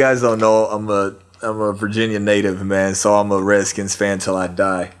 if you guys don't know, I'm a Virginia native, man, so I'm a Redskins fan till I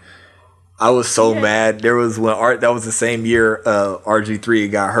die. I was so mad. There was that was the same year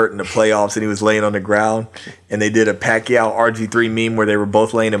RG3 got hurt in the playoffs and he was laying on the ground, and they did a Pacquiao RG3 meme where they were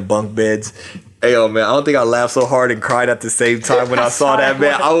both laying in bunk beds. Hey, yo, man, I don't think I laughed so hard and cried at the same time when I saw that,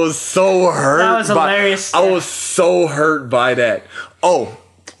 man. I was so hurt. That was hilarious. I was so hurt by that. Oh,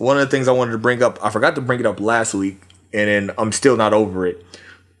 one of the things I wanted to bring up, I forgot to bring it up last week, and then I'm still not over it,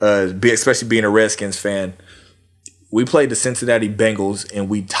 especially being a Redskins fan. We played the Cincinnati Bengals, and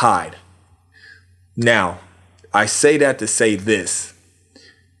we tied. Now, I say that to say this.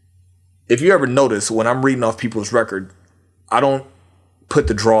 If you ever notice, when I'm reading off people's record, I don't put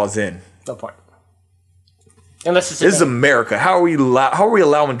the draws in. No point. Unless it's this is America. How are we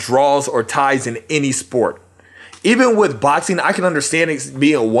allowing draws or ties in any sport? Even with boxing, I can understand it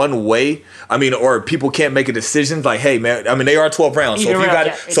being one way. I mean, or people can't make a decision. Like, hey, man. I mean, they are 12 rounds. So if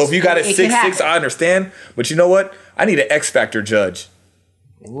you got it 6-6, I understand. But you know what? I need an X Factor judge.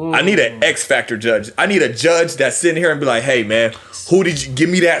 Ooh. I need an X Factor judge. I need a judge that's sitting here and be like, hey, man, who did you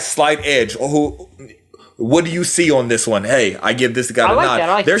give me that slight edge? Or who? What do you see on this one? Hey, I give this guy a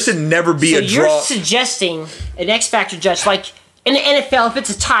nod. There should never be a draw. You're suggesting an X Factor judge. Like in the NFL, if it's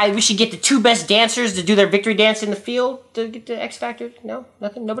a tie, we should get the two best dancers to do their victory dance in the field to get the X Factor? No?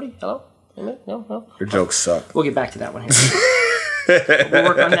 Nothing? Nobody? Hello? No? Your jokes suck. We'll get back to that one here. We'll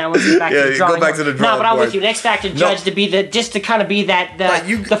work on that once we get back to the drawing. Go back to the drawing. No, but I'm with you. An X Factor judge to be the kind of be that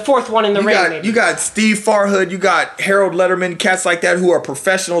the fourth one in the ring. You got Steve Farhood, you got Harold Letterman, cats like that who are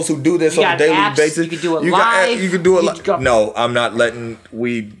professionals who do this on a daily basis. You can do it live. You can do it live. No, I'm not letting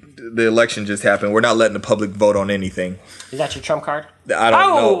the election just happened. We're not letting the public vote on anything. Is that your trump card? I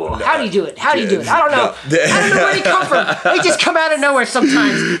don't know. How do you do it? I don't know. I don't know where they come from. They just come out of nowhere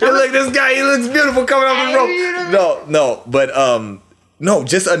sometimes. Look, this guy, he looks beautiful coming off the rope. No,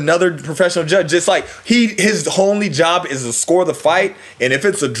 just another professional judge. Just like his only job is to score the fight, and if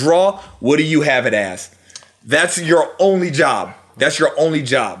it's a draw, what do you have it as? That's your only job. That's your only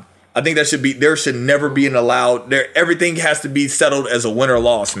job. I think there should never be an allowed. Everything has to be settled as a win or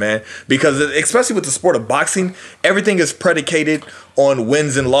loss, man. Because especially with the sport of boxing, everything is predicated on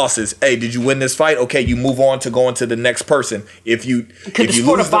wins and losses. Hey, did you win this fight? Okay, you move on to going to the next person. Could the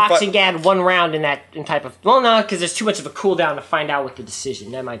sport of boxing add one round in that type of? Well, no, because there's too much of a cool down to find out what the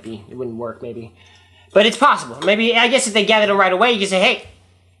decision. That might be. It wouldn't work, maybe. But it's possible. Maybe I guess if they gather them right away, you can say, hey.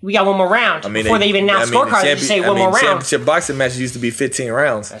 We got one more round. Before they even announce scorecards, they just say one more round. Championship boxing matches used to be 15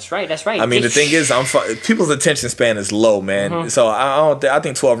 rounds. That's right. I mean, the thing is, people's attention span is low, man. Mm-hmm. So I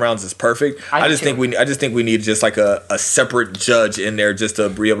think 12 rounds is perfect. I just think we need just like a separate judge in there just to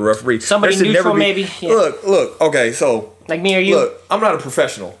be able to referee. Somebody neutral, maybe. Yeah. Look. Okay, so like me or you. Look, I'm not a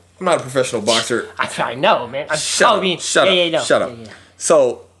professional. I'm not a professional boxer. I know, man. Shut up.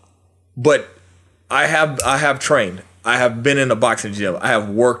 So, but I have trained. I have been in a boxing gym. I have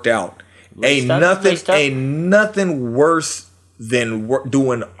worked out. Ain't nothing worse than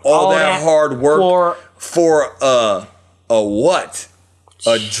doing all that hard work for a what?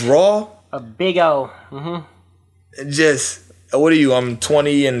 A draw? A big O. Mm-hmm. Just what are you? I'm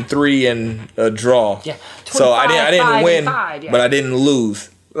 20-3 and a draw. Yeah. So I didn't win, but I didn't lose.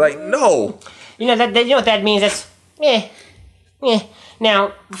 Like no. You know what that means? That's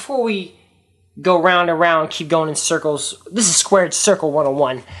Now before we go round and round, keep going in circles. This is Squared Circle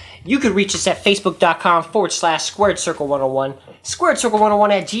 101. You could reach us at facebook.com/Squared Circle 101. Squared Circle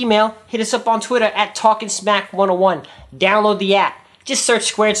 101 at Gmail. Hit us up on Twitter at Talking Smack 101. Download the app. Just search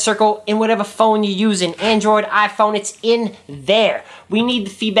Squared Circle in whatever phone you use, in Android, iPhone, it's in there. We need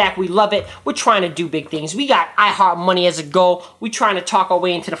the feedback. We love it. We're trying to do big things. We got iHeart Money as a goal. We're trying to talk our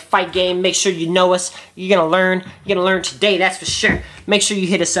way into the fight game. Make sure you know us. You're going to learn. You're going to learn today, that's for sure. Make sure you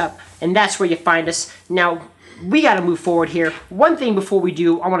hit us up, and that's where you find us. Now, we got to move forward here. One thing before we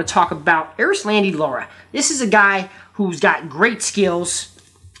do, I want to talk about Erislandy Lara. This is a guy who's got great skills.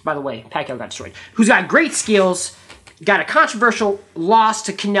 By the way, Pacquiao got destroyed. Who's got great skills. Got a controversial loss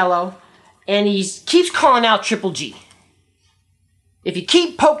to Canelo, and he keeps calling out Triple G. If you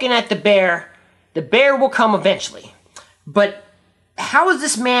keep poking at the bear will come eventually. But how is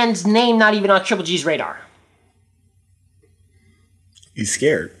this man's name not even on Triple G's radar? He's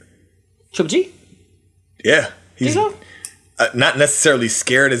scared. Triple G? Yeah. He's not necessarily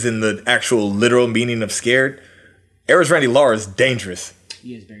scared as in the actual literal meaning of scared. Erislandy Lara is dangerous.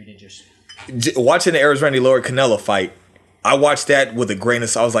 He is very dangerous. Watching the Erislandy Lara Canelo fight, I watched that with a grain of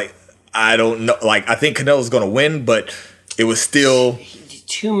salt. I was like, I don't know. Like, I think Canelo's going to win, but it was still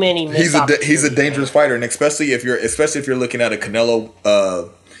too many. He's a dangerous fighter, and especially if you're looking at a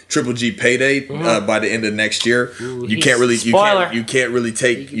Canelo Triple G payday by the end of next year. Ooh, you can't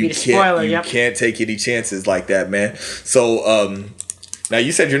take any chances like that, man. So now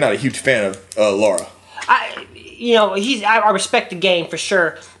you said you're not a huge fan of Lara. I respect the game for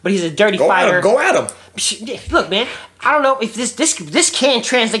sure, but he's a dirty fighter. Go at him. Look, man, I don't know if this can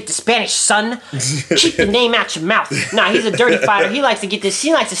translate to Spanish, son. Keep the name out your mouth. Nah, he's a dirty fighter. He likes to get this.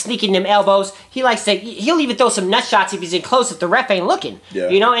 He likes to sneak in them elbows. He'll even throw some nut shots if he's in close if the ref ain't looking. Yeah.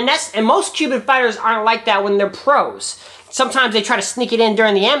 And most Cuban fighters aren't like that when they're pros. Sometimes they try to sneak it in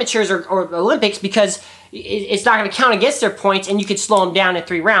during the amateurs or Olympics because it's not going to count against their points, and you can slow them down in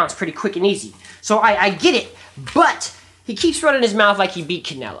 3 rounds pretty quick and easy. So I get it, but he keeps running his mouth like he beat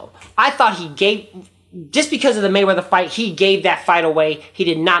Canelo. I thought he gave, just because of the Mayweather fight, he gave that fight away. He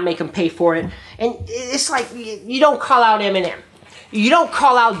did not make him pay for it. And it's like, you don't call out Eminem. You don't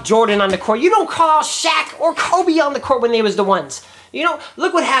call out Jordan on the court. You don't call out Shaq or Kobe on the court when they was the ones.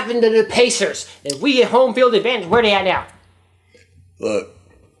 Look what happened to the Pacers. If we get home field advantage, where they at now? Look,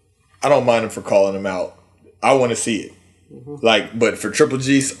 I don't mind him for calling him out. I want to see it. But for Triple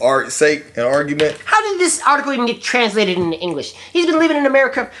G's sake and argument. How did this article even get translated into English? He's been living in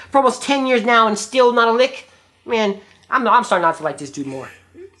America for almost 10 years now and still not a lick. Man, I'm starting not to like this dude more.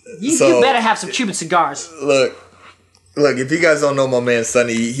 You better have some Cuban cigars. Look, if you guys don't know my man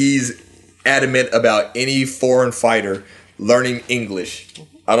Sonny, he's adamant about any foreign fighter learning English.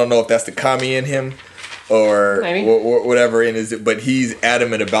 I don't know if that's the commie in him or whatever in his, but he's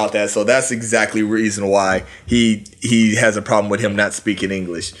adamant about that. So that's exactly the reason why he has a problem with him not speaking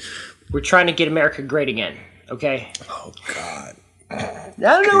English. We're trying to get America great again, okay? Oh God. I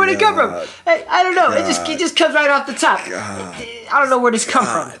don't know where they come from. I don't know. God. It just comes right off the top. God. I don't know where this come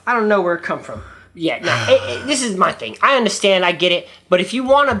from. I don't know where it come from. Yeah, no, this is my thing. I understand, I get it. But if you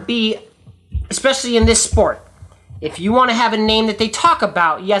want to be, especially in this sport, if you want to have a name that they talk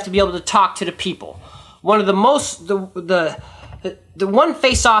about, you have to be able to talk to the people. One of the the one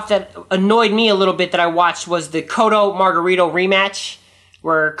face-off that annoyed me a little bit that I watched was the Cotto Margarito rematch,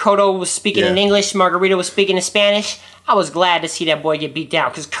 where Cotto was speaking in English, Margarito was speaking in Spanish. I was glad to see that boy get beat down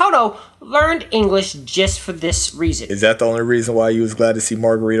because Cotto learned English just for this reason. Is that the only reason why you was glad to see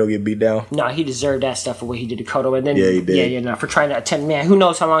Margarito get beat down? No, he deserved that stuff for what he did to Cotto, and then he did. For trying to attend. Man, who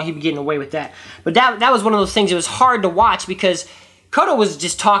knows how long he'd be getting away with that? But that was one of those things. It was hard to watch because Cotto was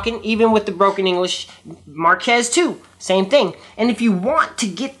just talking, even with the broken English. Marquez too, same thing. And if you want to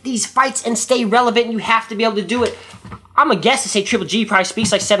get these fights and stay relevant, you have to be able to do it. I'm a guess to say Triple G probably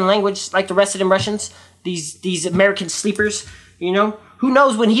speaks like 7 languages, like the rest of them Russians. These American sleepers, Who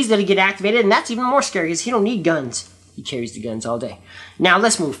knows when he's going to get activated, and that's even more scary because he don't need guns. He carries the guns all day. Now,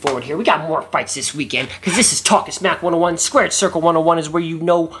 let's move forward here. We got more fights this weekend because this is Talking Smack 101. Squared Circle 101 is where you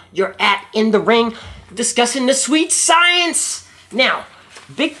know you're at in the ring discussing the sweet science. Now,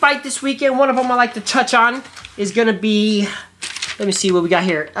 big fight this weekend. One of them I like to touch on is going to be, let me see what we got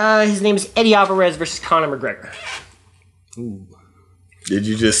here. His name is Eddie Alvarez versus Conor McGregor. Ooh. Did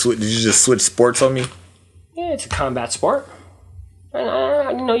you just switch sports on me? Yeah, it's a combat sport.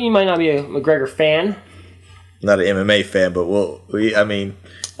 I know you might not be a McGregor fan. Not an MMA fan, but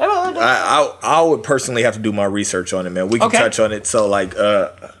I would personally have to do my research on it, man. We can touch on it. So, I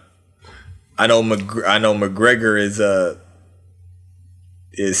know McGregor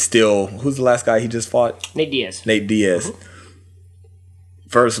is still, who's the last guy he just fought? Nate Diaz. Mm-hmm.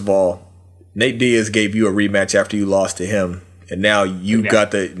 First of all, Nate Diaz gave you a rematch after you lost to him, and now you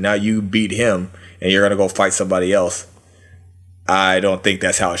beat him, and you're gonna go fight somebody else. I don't think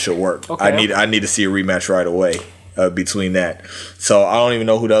that's how it should work. Okay. I need to see a rematch right away between that. So I don't even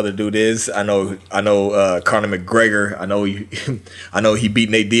know who the other dude is. I know Conor McGregor. I know he beat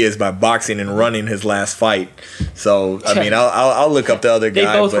Nate Diaz by boxing and running his last fight. So I'll look up the other guy.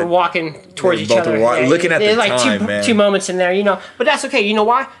 They both were walking towards each other. Looking at the time, man. Two moments in there, But that's okay. You know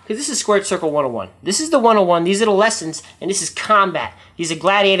why? Because this is Squared Circle 101. This is the 101. These are the lessons, and this is combat. These are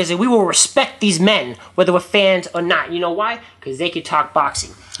gladiators, and we will respect these men, whether we're fans or not. You know why? Because they can talk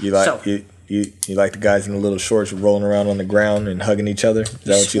boxing. You like the guys in the little shorts rolling around on the ground and hugging each other? Is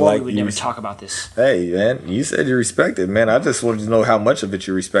that what you like? We would never talk about this. Hey, man, you said you respect it, man. I just wanted to know how much of it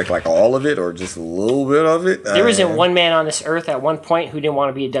you respect, like all of it or just a little bit of it. There isn't one man on this earth at one point who didn't want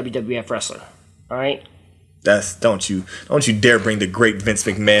to be a WWF wrestler. All right? Don't you dare bring the great Vince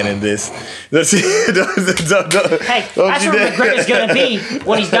McMahon in this. Hey, that's what McGregor's going to be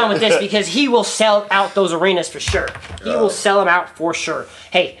when he's done with this because he will sell out those arenas for sure. He will sell them out for sure.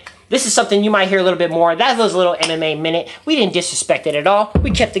 Hey, this is something you might hear a little bit more. That was a little MMA minute. We didn't disrespect it at all.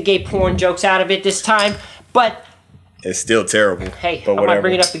 We kept the gay porn jokes out of it this time, but it's still terrible. Hey, I might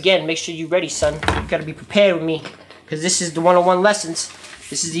bring it up again. Make sure you're ready, son. You got to be prepared with me because this is the 101 lessons.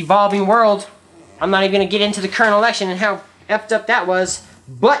 This is the evolving world. I'm not even going to get into the current election and how effed up that was,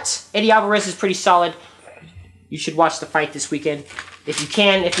 but Eddie Alvarez is pretty solid. You should watch the fight this weekend if you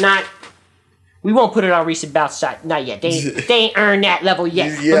can. If not, We won't put it on recent bouts. Not yet. They ain't earned that level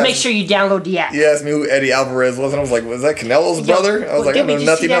yet. But make sure you download the app. You asked me who Eddie Alvarez was, and I was like, was that Canelo's brother? I was like, I know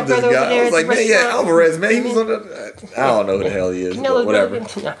nothing of this guy. I was like, man, yeah, Alvarez, man. He was on the... I don't know who the hell he is, but whatever.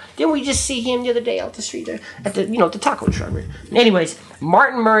 Didn't we just see him the other day out the street there? At the, the taco truck. Anyways,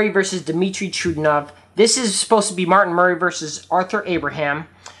 Martin Murray versus Dmitry Trudnov. This is supposed to be Martin Murray versus Arthur Abraham.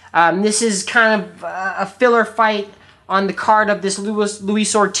 This is kind of a filler fight on the card of this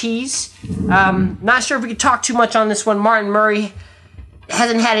Luis Ortiz. Not sure if we could talk too much on this one. Martin Murray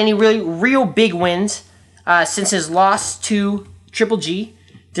hasn't had any real big wins since his loss to Triple G.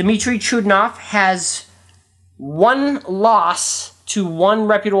 Dmitry Trudnov has one loss to one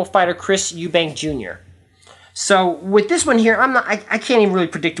reputable fighter, Chris Eubank Jr. So with this one here, I can't even really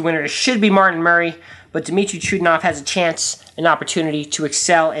predict the winner. It should be Martin Murray, but Dmitry Trudnov has a chance, an opportunity to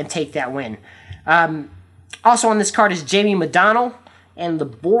excel and take that win. Also on this card is Jamie Madonnell and the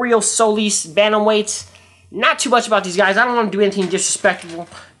Boreal Solis bantamweights. Not too much about these guys. I don't want to do anything disrespectful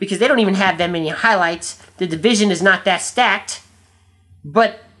because they don't even have that many highlights. The division is not that stacked.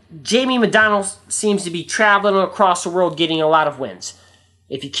 But Jamie Madonnell seems to be traveling across the world getting a lot of wins.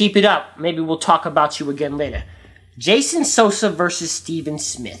 If you keep it up, maybe we'll talk about you again later. Jason Sosa versus Steven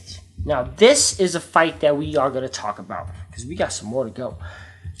Smith. Now, this is a fight that we are going to talk about because we got some more to go.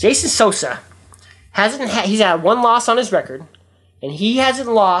 Jason Sosa he's had one loss on his record, and he hasn't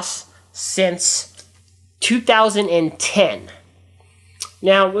lost since 2010.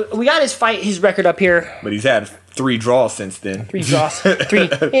 Now, we got his record up here. But he's had 3 draws since then. 3 draws. 3.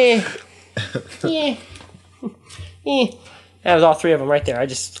 That was all 3 of them right there. I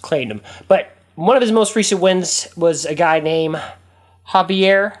just claimed them. But one of his most recent wins was a guy named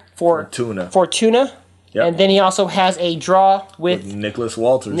Javier Fortuna. Yep. And then he also has a draw with Nicholas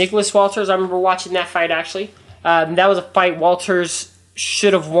Walters. I remember watching that fight, actually. That was a fight Walters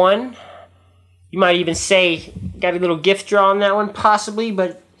should have won. You might even say got a little gift draw on that one, possibly.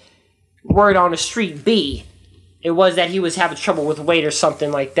 But word on the street B, it was that he was having trouble with weight or something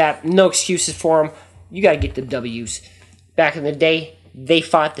like that. No excuses for him. You got to get the W's. Back in the day, they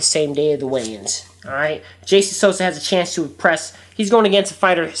fought the same day of the weigh-ins. All right? Jason Sosa has a chance to impress. He's going against a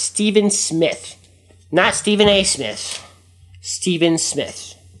fighter, Steven Smith. Not Stephen A. Smith. Steven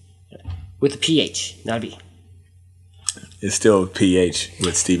Smith. With a PH, not a B. It's still PH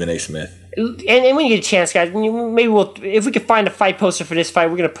with Stephen A. Smith. And when you get a chance, guys, maybe if we can find a fight poster for this fight,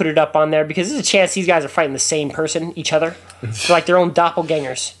 we're going to put it up on there because there's a chance these guys are fighting the same person, each other. They're like their own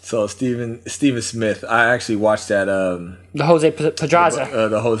doppelgangers. So Steven Smith, I actually watched that. The Jose Pedraza.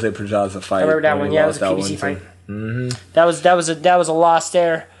 The Jose Pedraza fight. I remember that one. Yeah, it was a PBC fight. Mm-hmm. That was a loss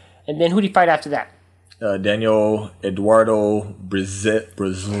there. And then who did he fight after that? Daniel Eduardo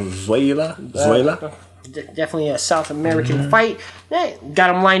Brizuela. Definitely a South American fight.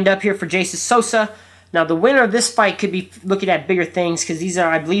 Got him lined up here for Jason Sosa. Now, the winner of this fight could be looking at bigger things because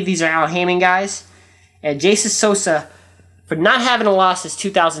I believe these are Al Heyman guys. And Jason Sosa, for not having a loss since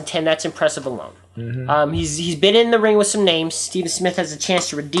 2010, that's impressive alone. Mm-hmm. He's been in the ring with some names. Steven Smith has a chance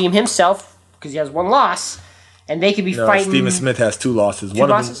to redeem himself because he has one loss. And they could be fighting. Steven Smith has 2 losses. Two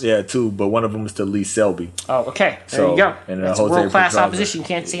losses? Of them, 2, but one of them is to Lee Selby. Oh, okay. There you go. That's a world-class opposition.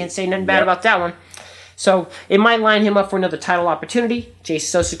 Can't say nothing bad about that one. So it might line him up for another title opportunity. Jason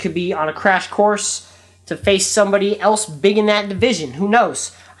Sosa could be on a crash course to face somebody else big in that division. Who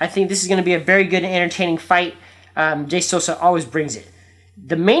knows? I think this is going to be a very good and entertaining fight. Jason Sosa always brings it.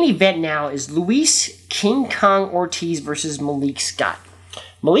 The main event now is Luis King Kong Ortiz versus Malik Scott.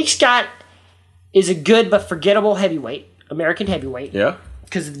 Malik Scott is a good but forgettable heavyweight, American heavyweight. Yeah.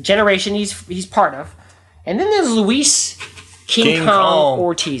 Because of the generation he's part of. And then there's Luis King Kong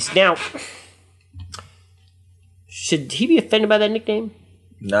Ortiz. Now, should he be offended by that nickname?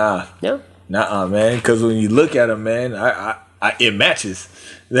 Nah. No? Nuh-uh, man. Because when you look at him, man, it matches.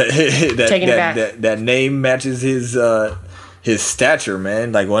 That name matches his stature,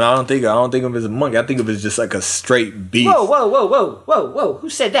 man. Like when I don't think of him as a monkey. I think of him as just like a straight beast. Whoa. Who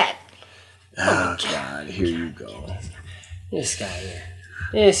said that? Oh, God. Here you go. This guy here.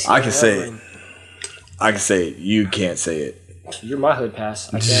 I can say it. I can say it. You can't say it. You're my hood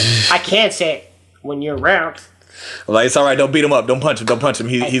pass. I can't say it when you're around. Like, it's all right. Don't beat him up. Don't punch him.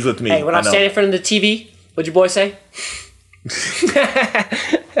 He's with me. Hey, when I'm standing in front of the TV, what'd your boy say?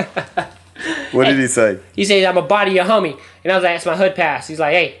 What did he say? He said, I'm a body your homie. And I was like, that's my hood pass. He's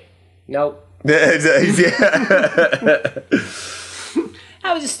like, hey, nope.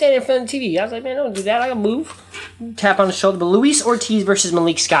 I was just standing in front of the TV. I was like, man, don't do that. I can move. Tap on the shoulder. But Luis Ortiz versus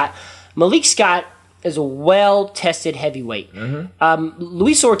Malik Scott. Malik Scott is a well-tested heavyweight. Mm-hmm.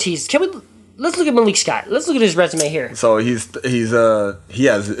 Luis Ortiz, let's look at Malik Scott. Let's look at his resume here. So he has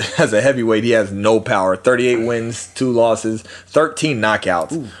as a heavyweight, he has no power. 38 wins, 2 losses, 13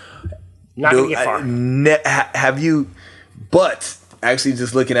 knockouts. Ooh, not gonna get far. Have you? But actually,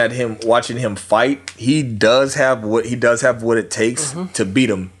 just looking at him, watching him fight, he does have what it takes to beat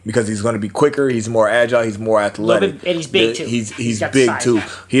him because he's going to be quicker. He's more agile. He's more athletic, and he's big too. He's big too.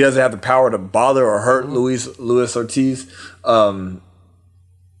 He doesn't have the power to bother or hurt Luis Ortiz.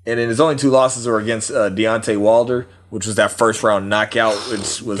 And then his only 2 losses are against Deontay Wilder, which was that first round knockout,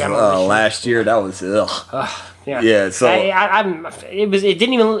 which was last year. That was yeah. So it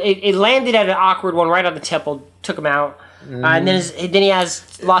landed at an awkward one right on the temple, took him out, and then he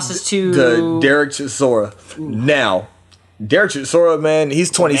has losses to Derek Chisora. Now, Derek Chisora, man, he's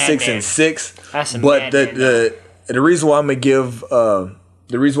 26-6. That's but the reason why I'm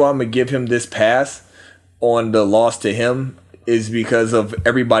gonna give him this pass on the loss to him is because of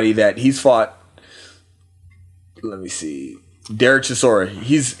everybody that he's fought. Let me see. Derek Chisora,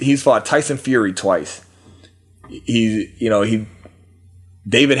 he's fought Tyson Fury twice. David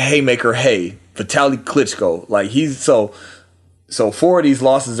Haymaker Vitaly Klitschko. Like so 4 of these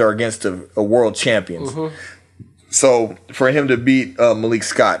losses are against a world champions. So for him to beat Malik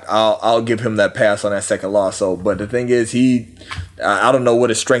Scott, I'll give him that pass on that second loss. So, but the thing is, I don't know what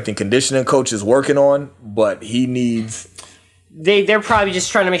his strength and conditioning coach is working on, but he needs. They're probably just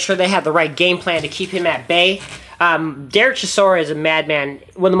trying to make sure they have the right game plan to keep him at bay. Derek Chisora is a madman.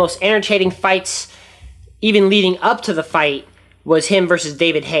 One of the most entertaining fights, even leading up to the fight, was him versus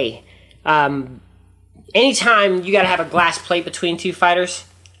David Hay. Anytime you got to have a glass plate between 2 fighters,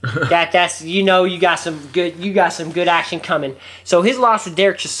 that's you got some good action coming. So his loss to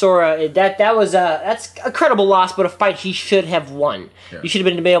Derek Chisora, that's a credible loss, but a fight he should have won. Yeah. You should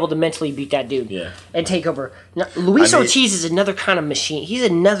have been able to mentally beat that dude and take over. Now, Luis Ortiz is another kind of machine. He's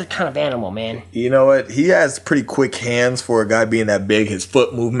another kind of animal, man. You know what? He has pretty quick hands for a guy being that big. His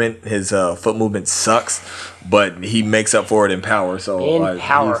foot movement sucks, but he makes up for it in power. So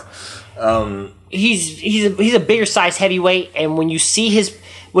he's a bigger size heavyweight, and when you see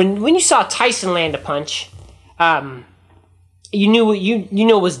when you saw Tyson land a punch, you knew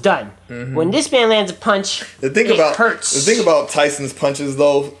it was done. When this man lands a punch, it hurts. The thing about Tyson's punches,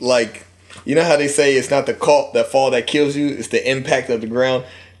 though, like, you know how they say it's not the fall that kills you, it's the impact of the ground.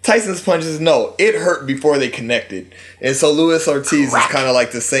 Tyson's punches, no, it hurt before they connected, and so Luis Ortiz is kind of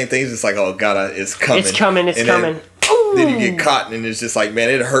like the same thing. He's just like, oh god, it's coming, it's coming. Then you get caught, and it's just like, man,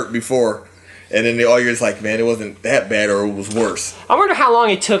 it hurt before. And then all you're just like, man, it wasn't that bad, or it was worse. I wonder how long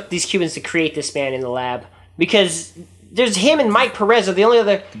it took these Cubans to create this man in the lab. Because there's him and Mike Perez are the only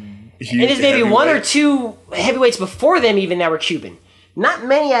other... And there's maybe 1 or 2 heavyweights before them even that were Cuban. Not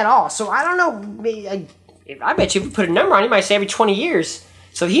many at all. So I don't know. I bet you if we put a number on it, he might say every 20 years.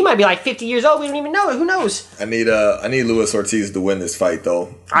 So he might be like 50 years old. We don't even know it. Who knows? I need Luis Ortiz to win this fight,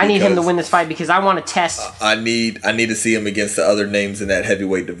 though. I need him to win this fight because I want to test. I need to see him against the other names in that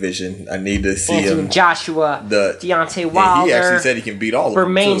heavyweight division. I need to see him. Joshua, Deontay Wilder. He actually said he can beat all of them.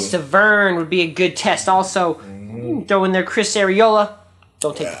 Bermain Stavern would be a good test. Also, throw in there Chris Areola.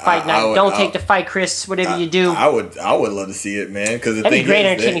 Don't take the fight night. Don't take the fight, Chris. Whatever you do, I would love to see it, man. Because the that'd thing be great,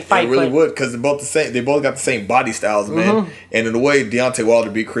 entertaining fight. It really would, because they're both the same. They both got the same body styles, man. And in the way Deontay Wilder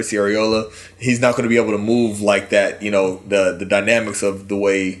beat Chris Areola, he's not going to be able to move like that. You know, the dynamics of the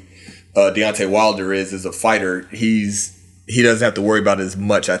way Deontay Wilder is as a fighter. He doesn't have to worry about it as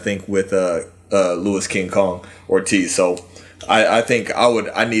much, I think, with Louis King Kong Ortiz. So I think I would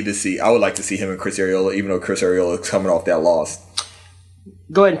like to see him and Chris Areola, even though Chris Areola is coming off that loss.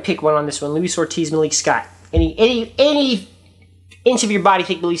 Go ahead and pick one on this one. Luis Ortiz, Malik Scott. Any inch of your body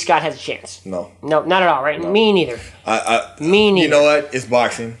think Malik Scott has a chance? No, not at all. Right? No. Me neither. Me neither. You know what? It's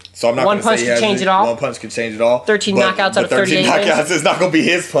boxing, so I'm not going to say one punch can change it all. One punch can change it all. 13 knockouts out of 38 knockouts is not going to be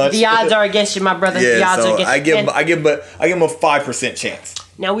his punch. The odds are against you, my brother. Yeah, the odds are against you. I give him a 5% chance.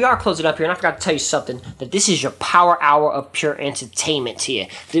 Now, we are closing up here, and I forgot to tell you something, that this is your power hour of pure entertainment here.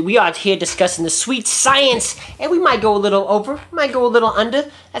 That we are here discussing the sweet science, and we might go a little over, might go a little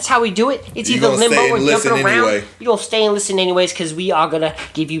under. That's how we do it. It's either limbo or jumping around. Anyway. You're going to stay and listen anyways, because we are going to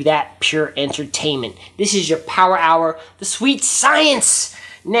give you that pure entertainment. This is your power hour, the sweet science.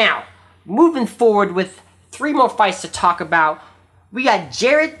 Now, moving forward with 3 more fights to talk about, we got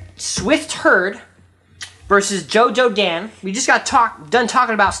Jared Swift Hurd versus Jojo Dan. We just got done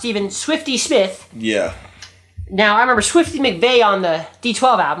talking about Stephen Swifty Smith. Yeah. Now, I remember Swifty McVeigh on the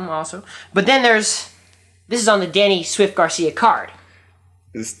D12 album also. But then this is on the Danny Swift Garcia card.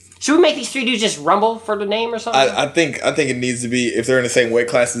 Should we make these three dudes just rumble for the name or something? I think it needs to be, if they're in the same weight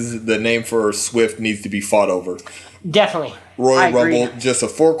classes, the name for Swift needs to be fought over. Definitely. Royal Rumble, just a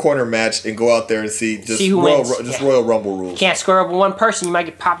 4-corner match, and go out there and see who wins. Royal Rumble rules. Can't square up with one person, you might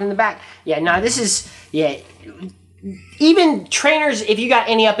get popped in the back. Yeah, no, this is even trainers, if you got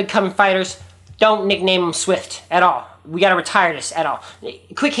any up and coming fighters, don't nickname them Swift at all. We got to retire this at all.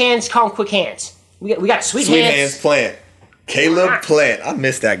 Quick Hands, call them Quick Hands. We got Sweet Hands Plant. Caleb Plant. I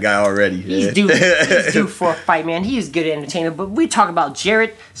missed that guy already. He's due for a fight, man. He's good entertainment. But we talk about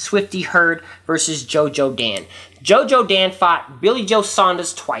Jarrett Swifty Hurd versus JoJo Dan. JoJo Dan fought Billy Joe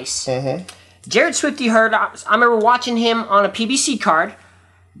Saunders twice. Mm-hmm. Jarrett Swifty Hurd, I remember watching him on a PBC card,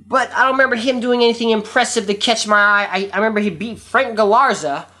 but I don't remember him doing anything impressive to catch my eye. I remember he beat Frank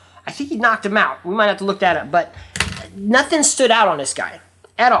Galarza. I think he knocked him out. We might have to look that up. But nothing stood out on this guy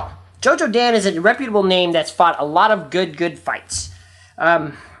at all. JoJo Dan is a reputable name that's fought a lot of good fights.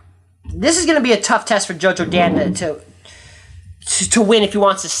 This is going to be a tough test for JoJo Dan to win if he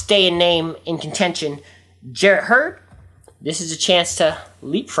wants to stay in name in contention. Jarrett Hurd, this is a chance to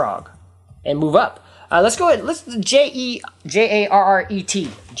leapfrog and move up. Let's go ahead. Let's Jarret.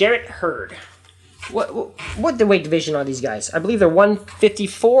 Jarrett Hurd. What the weight division are these guys? I believe they're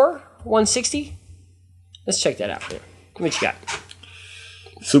 154, 160. Let's check that out. What you got?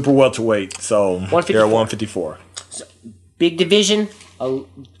 Super welterweight, so 154. they're 154. So, big division.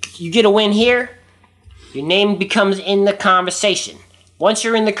 You get a win here, your name becomes in the conversation. Once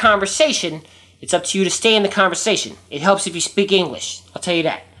you're in the conversation, it's up to you to stay in the conversation. It helps if you speak English. I'll tell you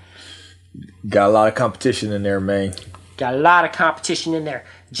that. Got a lot of competition in there, man. Got a lot of competition in there.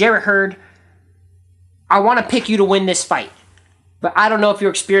 Jarrett Hurd, I want to pick you to win this fight, but I don't know if you're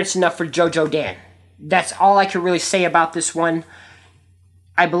experienced enough for JoJo Dan. That's all I can really say about this one.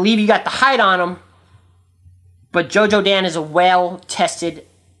 I believe you got the height on him, but JoJo Dan is a well-tested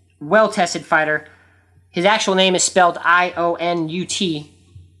fighter. His actual name is spelled Ionut,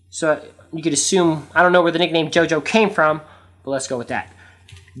 so you could assume, I don't know where the nickname JoJo came from, but let's go with that.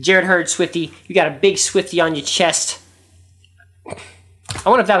 Jarrett Hurd, Swifty, you got a big Swifty on your chest. I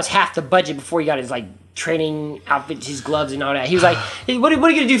wonder if that was half the budget before he got his training outfit, his gloves and all that. He was like, hey, what are you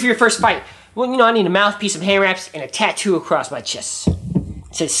going to do for your first fight? Well, I need a mouthpiece, some hand wraps, and a tattoo across my chest.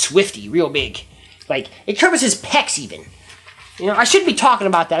 It says Swifty, real big. It covers his pecs even. I shouldn't be talking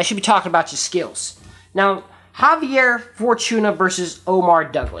about that. I should be talking about your skills. Now, Javier Fortuna versus Omar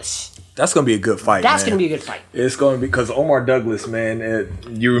Douglas. That's going to be a good fight, That's going to be a good fight. It's going to be, because Omar Douglas, man,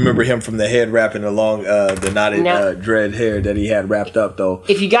 you remember him from the head wrapping along the knotted dread hair that he had wrapped up, though.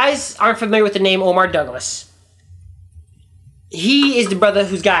 If you guys aren't familiar with the name Omar Douglas, he is the brother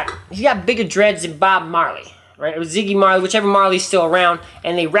he's got bigger dreads than Bob Marley. Right, it was Ziggy Marley, whichever Marley's still around,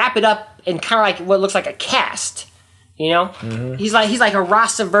 and they wrap it up in kind of like what looks like a cast. Mm-hmm. He's like a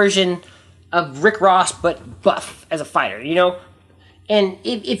Rasta version of Rick Ross, but buff as a fighter. And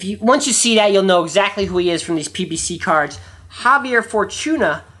if you once you see that, you'll know exactly who he is from these PBC cards. Javier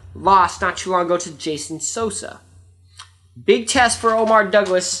Fortuna lost not too long ago to Jason Sosa. Big test for Omar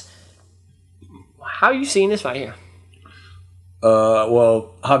Douglas. How are you seeing this fight here?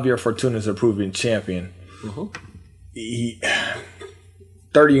 Well, Javier Fortuna is a proven champion. Mm-hmm. He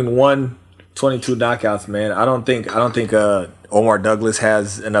 30-1, 22 knockouts, man. I don't think Omar Douglas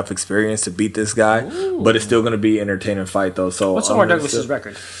has enough experience to beat this guy, but it's still going to be an entertaining fight, though. So what's Omar Douglas's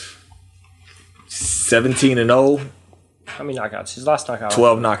record? 17-0. How many knockouts? His last knockout.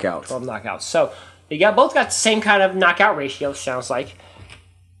 12 knockouts. 12 knockouts. So they both got the same kind of knockout ratio. Sounds like.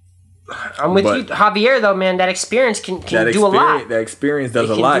 I'm with you, Javier. Though, man, that experience can do a lot. That experience does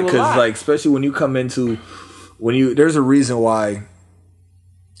a lot because, especially when you come into there's a reason why.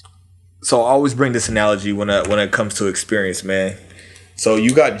 So I always bring this analogy when it comes to experience, man. So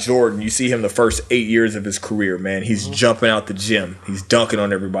you got Jordan. You see him the first 8 years of his career, man. He's jumping out the gym. He's dunking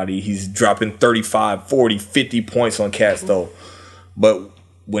on everybody. He's dropping 35, 40, 50 points on cats, though. But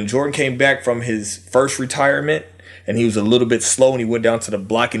when Jordan came back from his first retirement, and he was a little bit slow, and he went down to the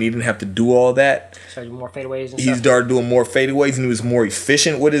block, and he didn't have to do all that. Started doing more fadeaways. He started doing more fadeaways, and he was more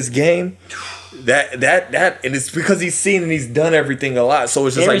efficient with his game. And it's because he's seen and he's done everything a lot. So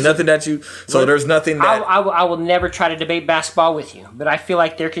it's just nothing that you. So there's nothing that I will never try to debate basketball with you, but I feel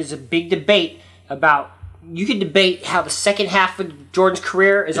like there is a big debate about. You could debate how the second half of Jordan's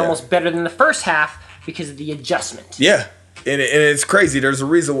career is almost better than the first half because of the adjustment. Yeah. And it's crazy. There's a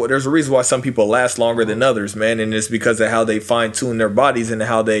reason why some people last longer than others, man, and it's because of how they fine tune their bodies and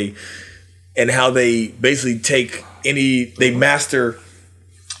how they basically they master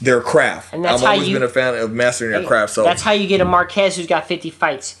their craft. And that's I've always been a fan of mastering their craft. So that's how you get a Marquez who's got 50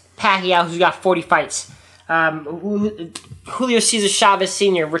 fights, Pacquiao who's got 40 fights, Julio Cesar Chavez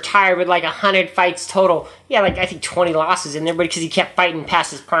Sr. retired with like 100 fights total. Yeah, like I think 20 losses in there, but because he kept fighting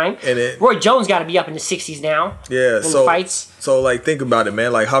past his prime. Roy Jones got to be up in the 60s now. Yeah, in the fights. So like think about it,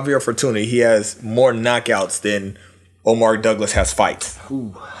 man. Like Javier Fortuna, he has more knockouts than Omar Douglas has fights.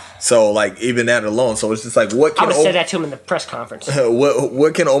 Ooh. So like even that alone, so it's just like what can I would have said that to him in the press conference.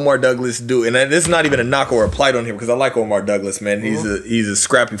 What can Omar Douglas do? And this is not even a knock or a plight on him because I like Omar Douglas, man. He's a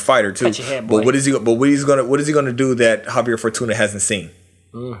scrappy fighter too. Cut your head, boy. But what is he gonna do that Javier Fortuna hasn't seen?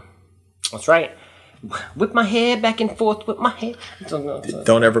 That's right. Whip my head back and forth with my head.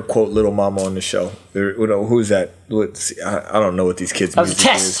 Don't ever quote Little Mama on the show. Who's that? I don't know what these kids'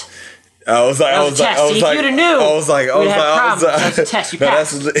 music is. That was a test. I was like, if you'd have knew, that's a test. You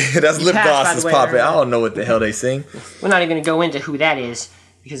passed. That's lip gloss is popping. I don't know what the hell they sing. We're not even gonna go into who that is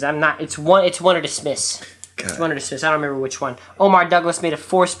because I'm not. It's one or dismiss. It's one or dismiss. I don't remember which one. Omar Douglas made a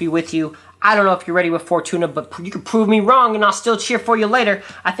force be with you. I don't know if you're ready with Fortuna, but you can prove me wrong, and I'll still cheer for you later.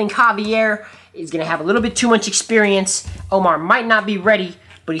 I think Javier is gonna have a little bit too much experience. Omar might not be ready,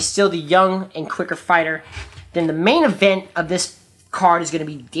 but he's still the young and quicker fighter. Then the main event of this card is going to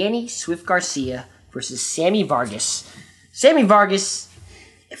be Danny Swift Garcia versus Sammy Vargas. Sammy Vargas,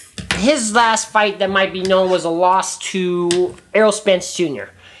 his last fight that might be known was a loss to Errol Spence Jr.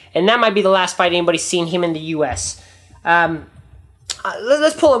 And that might be the last fight anybody's seen him in the U.S.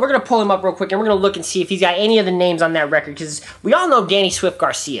 Let's pull it. We're going to pull him up real quick and we're going to look and see if he's got any of the names on that record because we all know Danny Swift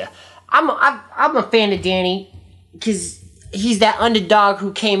Garcia. I'm a fan of Danny because he's that underdog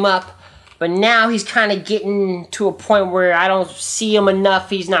who came up. But now he's kind of getting to a point where I don't see him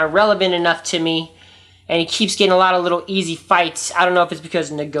enough. He's not relevant enough to me. And he keeps getting a lot of little easy fights. I don't know if it's because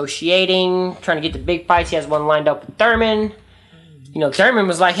of negotiating, trying to get the big fights. He has one lined up with Thurman. You know, Thurman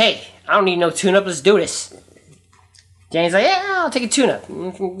was like, hey, I don't need no tune-up. Let's do this. Danny's like, yeah, I'll take a tune-up.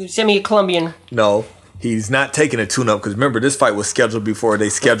 Send me a Colombian. No. He's not taking a tune-up because remember, this fight was scheduled before they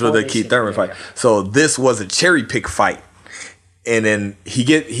scheduled the Keith Thurman fight. So this was a cherry-pick fight. And then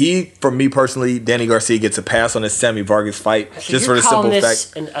for me personally, Danny Garcia gets a pass on this Sammy Vargas fight so just for the simple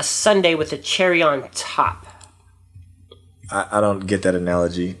fact. A sundae with a cherry on top. I don't get that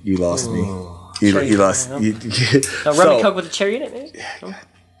analogy. You lost me. You lost. Rum and Coke with a cherry in it, maybe? God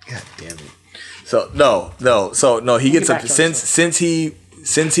damn it. So no. He gets up since he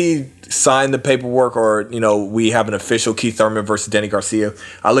signed the paperwork, or we have an official Keith Thurman versus Danny Garcia.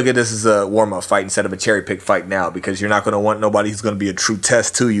 I look at this as a warm-up fight instead of a cherry pick fight now, because you're not going to want nobody who's going to be a true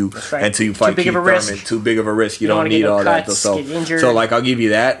test to you until you fight Keith Thurman. Too big of a risk. You don't need all that. So like I'll give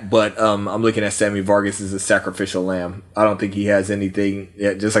you that, but I'm looking at Sammy Vargas as a sacrificial lamb. I don't think he has anything.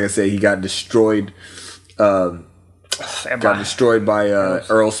 Yeah, just like I said, he got destroyed. Got destroyed by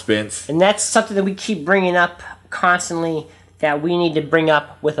Errol Spence, and that's something that we keep bringing up constantly, that we need to bring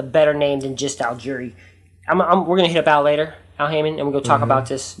up with a better name than just Algieri. We're going to hit up Al later, Al Heyman, and we're going to talk about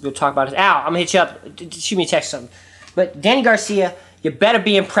this. We'll talk about this. Al, I'm going to hit you up. Shoot me a text or something. But Danny Garcia, you better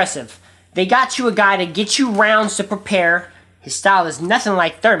be impressive. They got you a guy to get you rounds to prepare. His style is nothing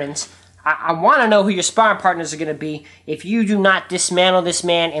like Thurman's. I want to know who your sparring partners are going to be. If you do not dismantle this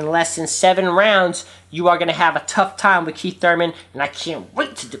man in less than 7 rounds, you are going to have a tough time with Keith Thurman, and I can't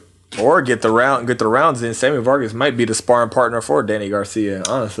wait to do it. Or get the rounds in. Sammy Vargas might be the sparring partner for Danny Garcia,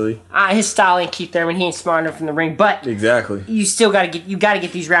 honestly. His style ain't Keith Thurman. He ain't smarring him from the ring, but exactly. You still got to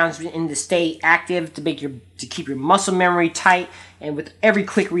get these rounds in to stay active, to keep your muscle memory tight, and with every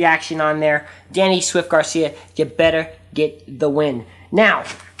quick reaction on there, Danny Swift Garcia, you better get the win. Now,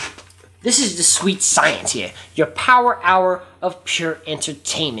 this is the sweet science here. Your power hour of pure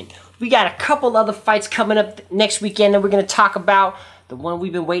entertainment. We got a couple other fights coming up next weekend that we're going to talk about. The one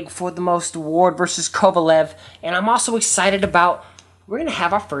we've been waiting for the most, Ward versus Kovalev. And I'm also excited about, we're going to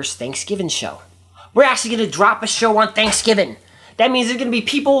have our first Thanksgiving show. We're actually going to drop a show on Thanksgiving. That means there's going to be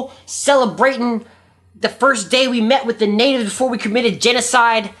people celebrating the first day we met with the natives before we committed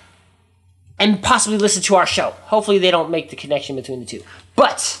genocide and possibly listen to our show. Hopefully they don't make the connection between the two.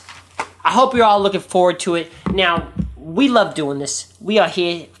 But I hope you're all looking forward to it. Now, we love doing this. We are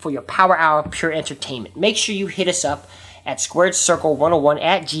here for your power hour of pure entertainment. Make sure you hit us up at squaredcircle101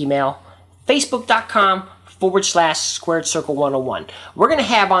 at Gmail, Facebook.com/Squared Circle 101. We're going to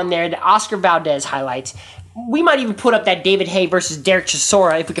have on there the Oscar Valdez highlights. We might even put up that David Haye versus Derek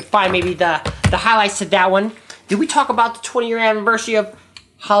Chisora if we could find maybe the highlights to that one. Did we talk about the 20-year anniversary of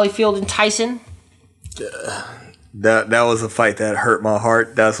Holyfield and Tyson? That was a fight that hurt my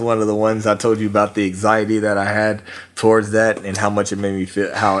heart. That's one of the ones I told you about, the anxiety that I had towards that and how much it made me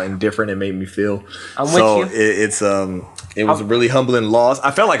feel, how indifferent it made me feel. I'm with you. It was a really humbling loss.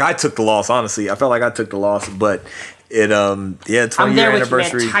 I felt like I took the loss, honestly. But 20 I'm year there with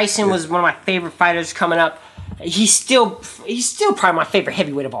anniversary. you, man. Tyson was one of my favorite fighters coming up. He's still probably my favorite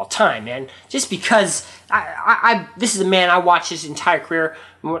heavyweight of all time, man. Just because this is a man I watched his entire career.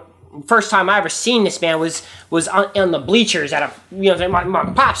 First time I ever seen this man was on the bleachers at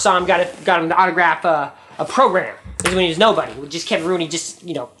my pop saw him, got him to autograph a program. This is when he was nobody. We just kept Rooney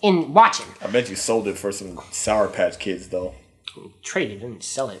in watching. I bet you sold it for some Sour Patch Kids though. Traded, didn't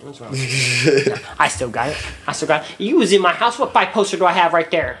sell it. What's wrong? No, I still got it. You was in my house. What fight poster do I have right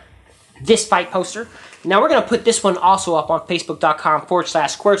there? This fight poster. Now we're going to put this one also up on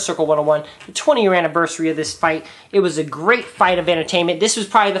Facebook.com/Squared Circle 101. The 20-year anniversary of this fight. It was a great fight of entertainment. This was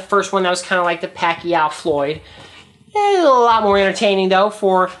probably the first one that was kind of like the Pacquiao-Floyd. A lot more entertaining though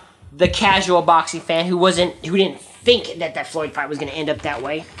for the casual boxing fan who didn't think that Floyd fight was going to end up that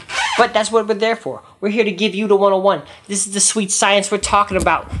way. But that's what we're there for. We're here to give you the 101. This is the sweet science we're talking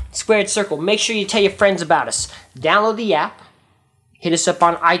about. Squared Circle. Make sure you tell your friends about us. Download the app. Hit us up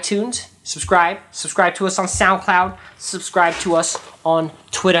on iTunes. Subscribe to us on SoundCloud. Subscribe to us on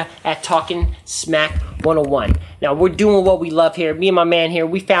Twitter at Talking Smack 101. Now, we're doing what we love here. Me and my man here,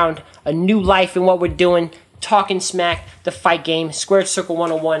 we found a new life in what we're doing. Talking Smack, the fight game, Squared Circle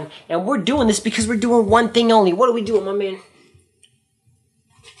 101. And we're doing this because we're doing one thing only. What are we doing, my man?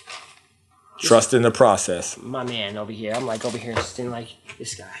 Trust in the process. My man over here. I'm like over here sitting like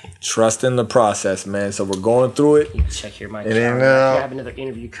this guy. Trust in the process, man. So we're going through it. You can check here my then, I have another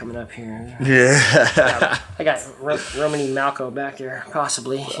interview coming up here. Yeah. I got Romany Malco back there,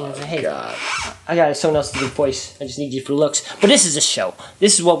 possibly. Hey, God. I got someone else to do voice. I just need you for looks. But this is a show.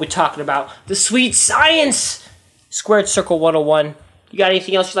 This is what we're talking about. The sweet science. Squared Circle 101. You got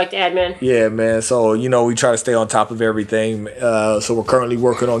anything else you'd like to add, man? Yeah, man. So, we try to stay on top of everything. So we're currently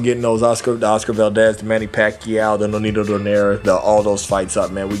working on getting those Oscar Valdez, the Manny Pacquiao, the Nonito Donaire, all those fights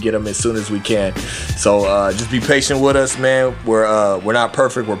up, man. We get them as soon as we can. So just be patient with us, man. We're not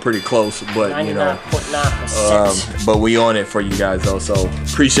perfect. We're pretty close, but 99.9%. But we on it for you guys though. So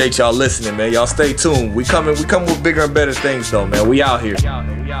appreciate y'all listening, man. Y'all stay tuned. We come with bigger and better things though, man. We out here.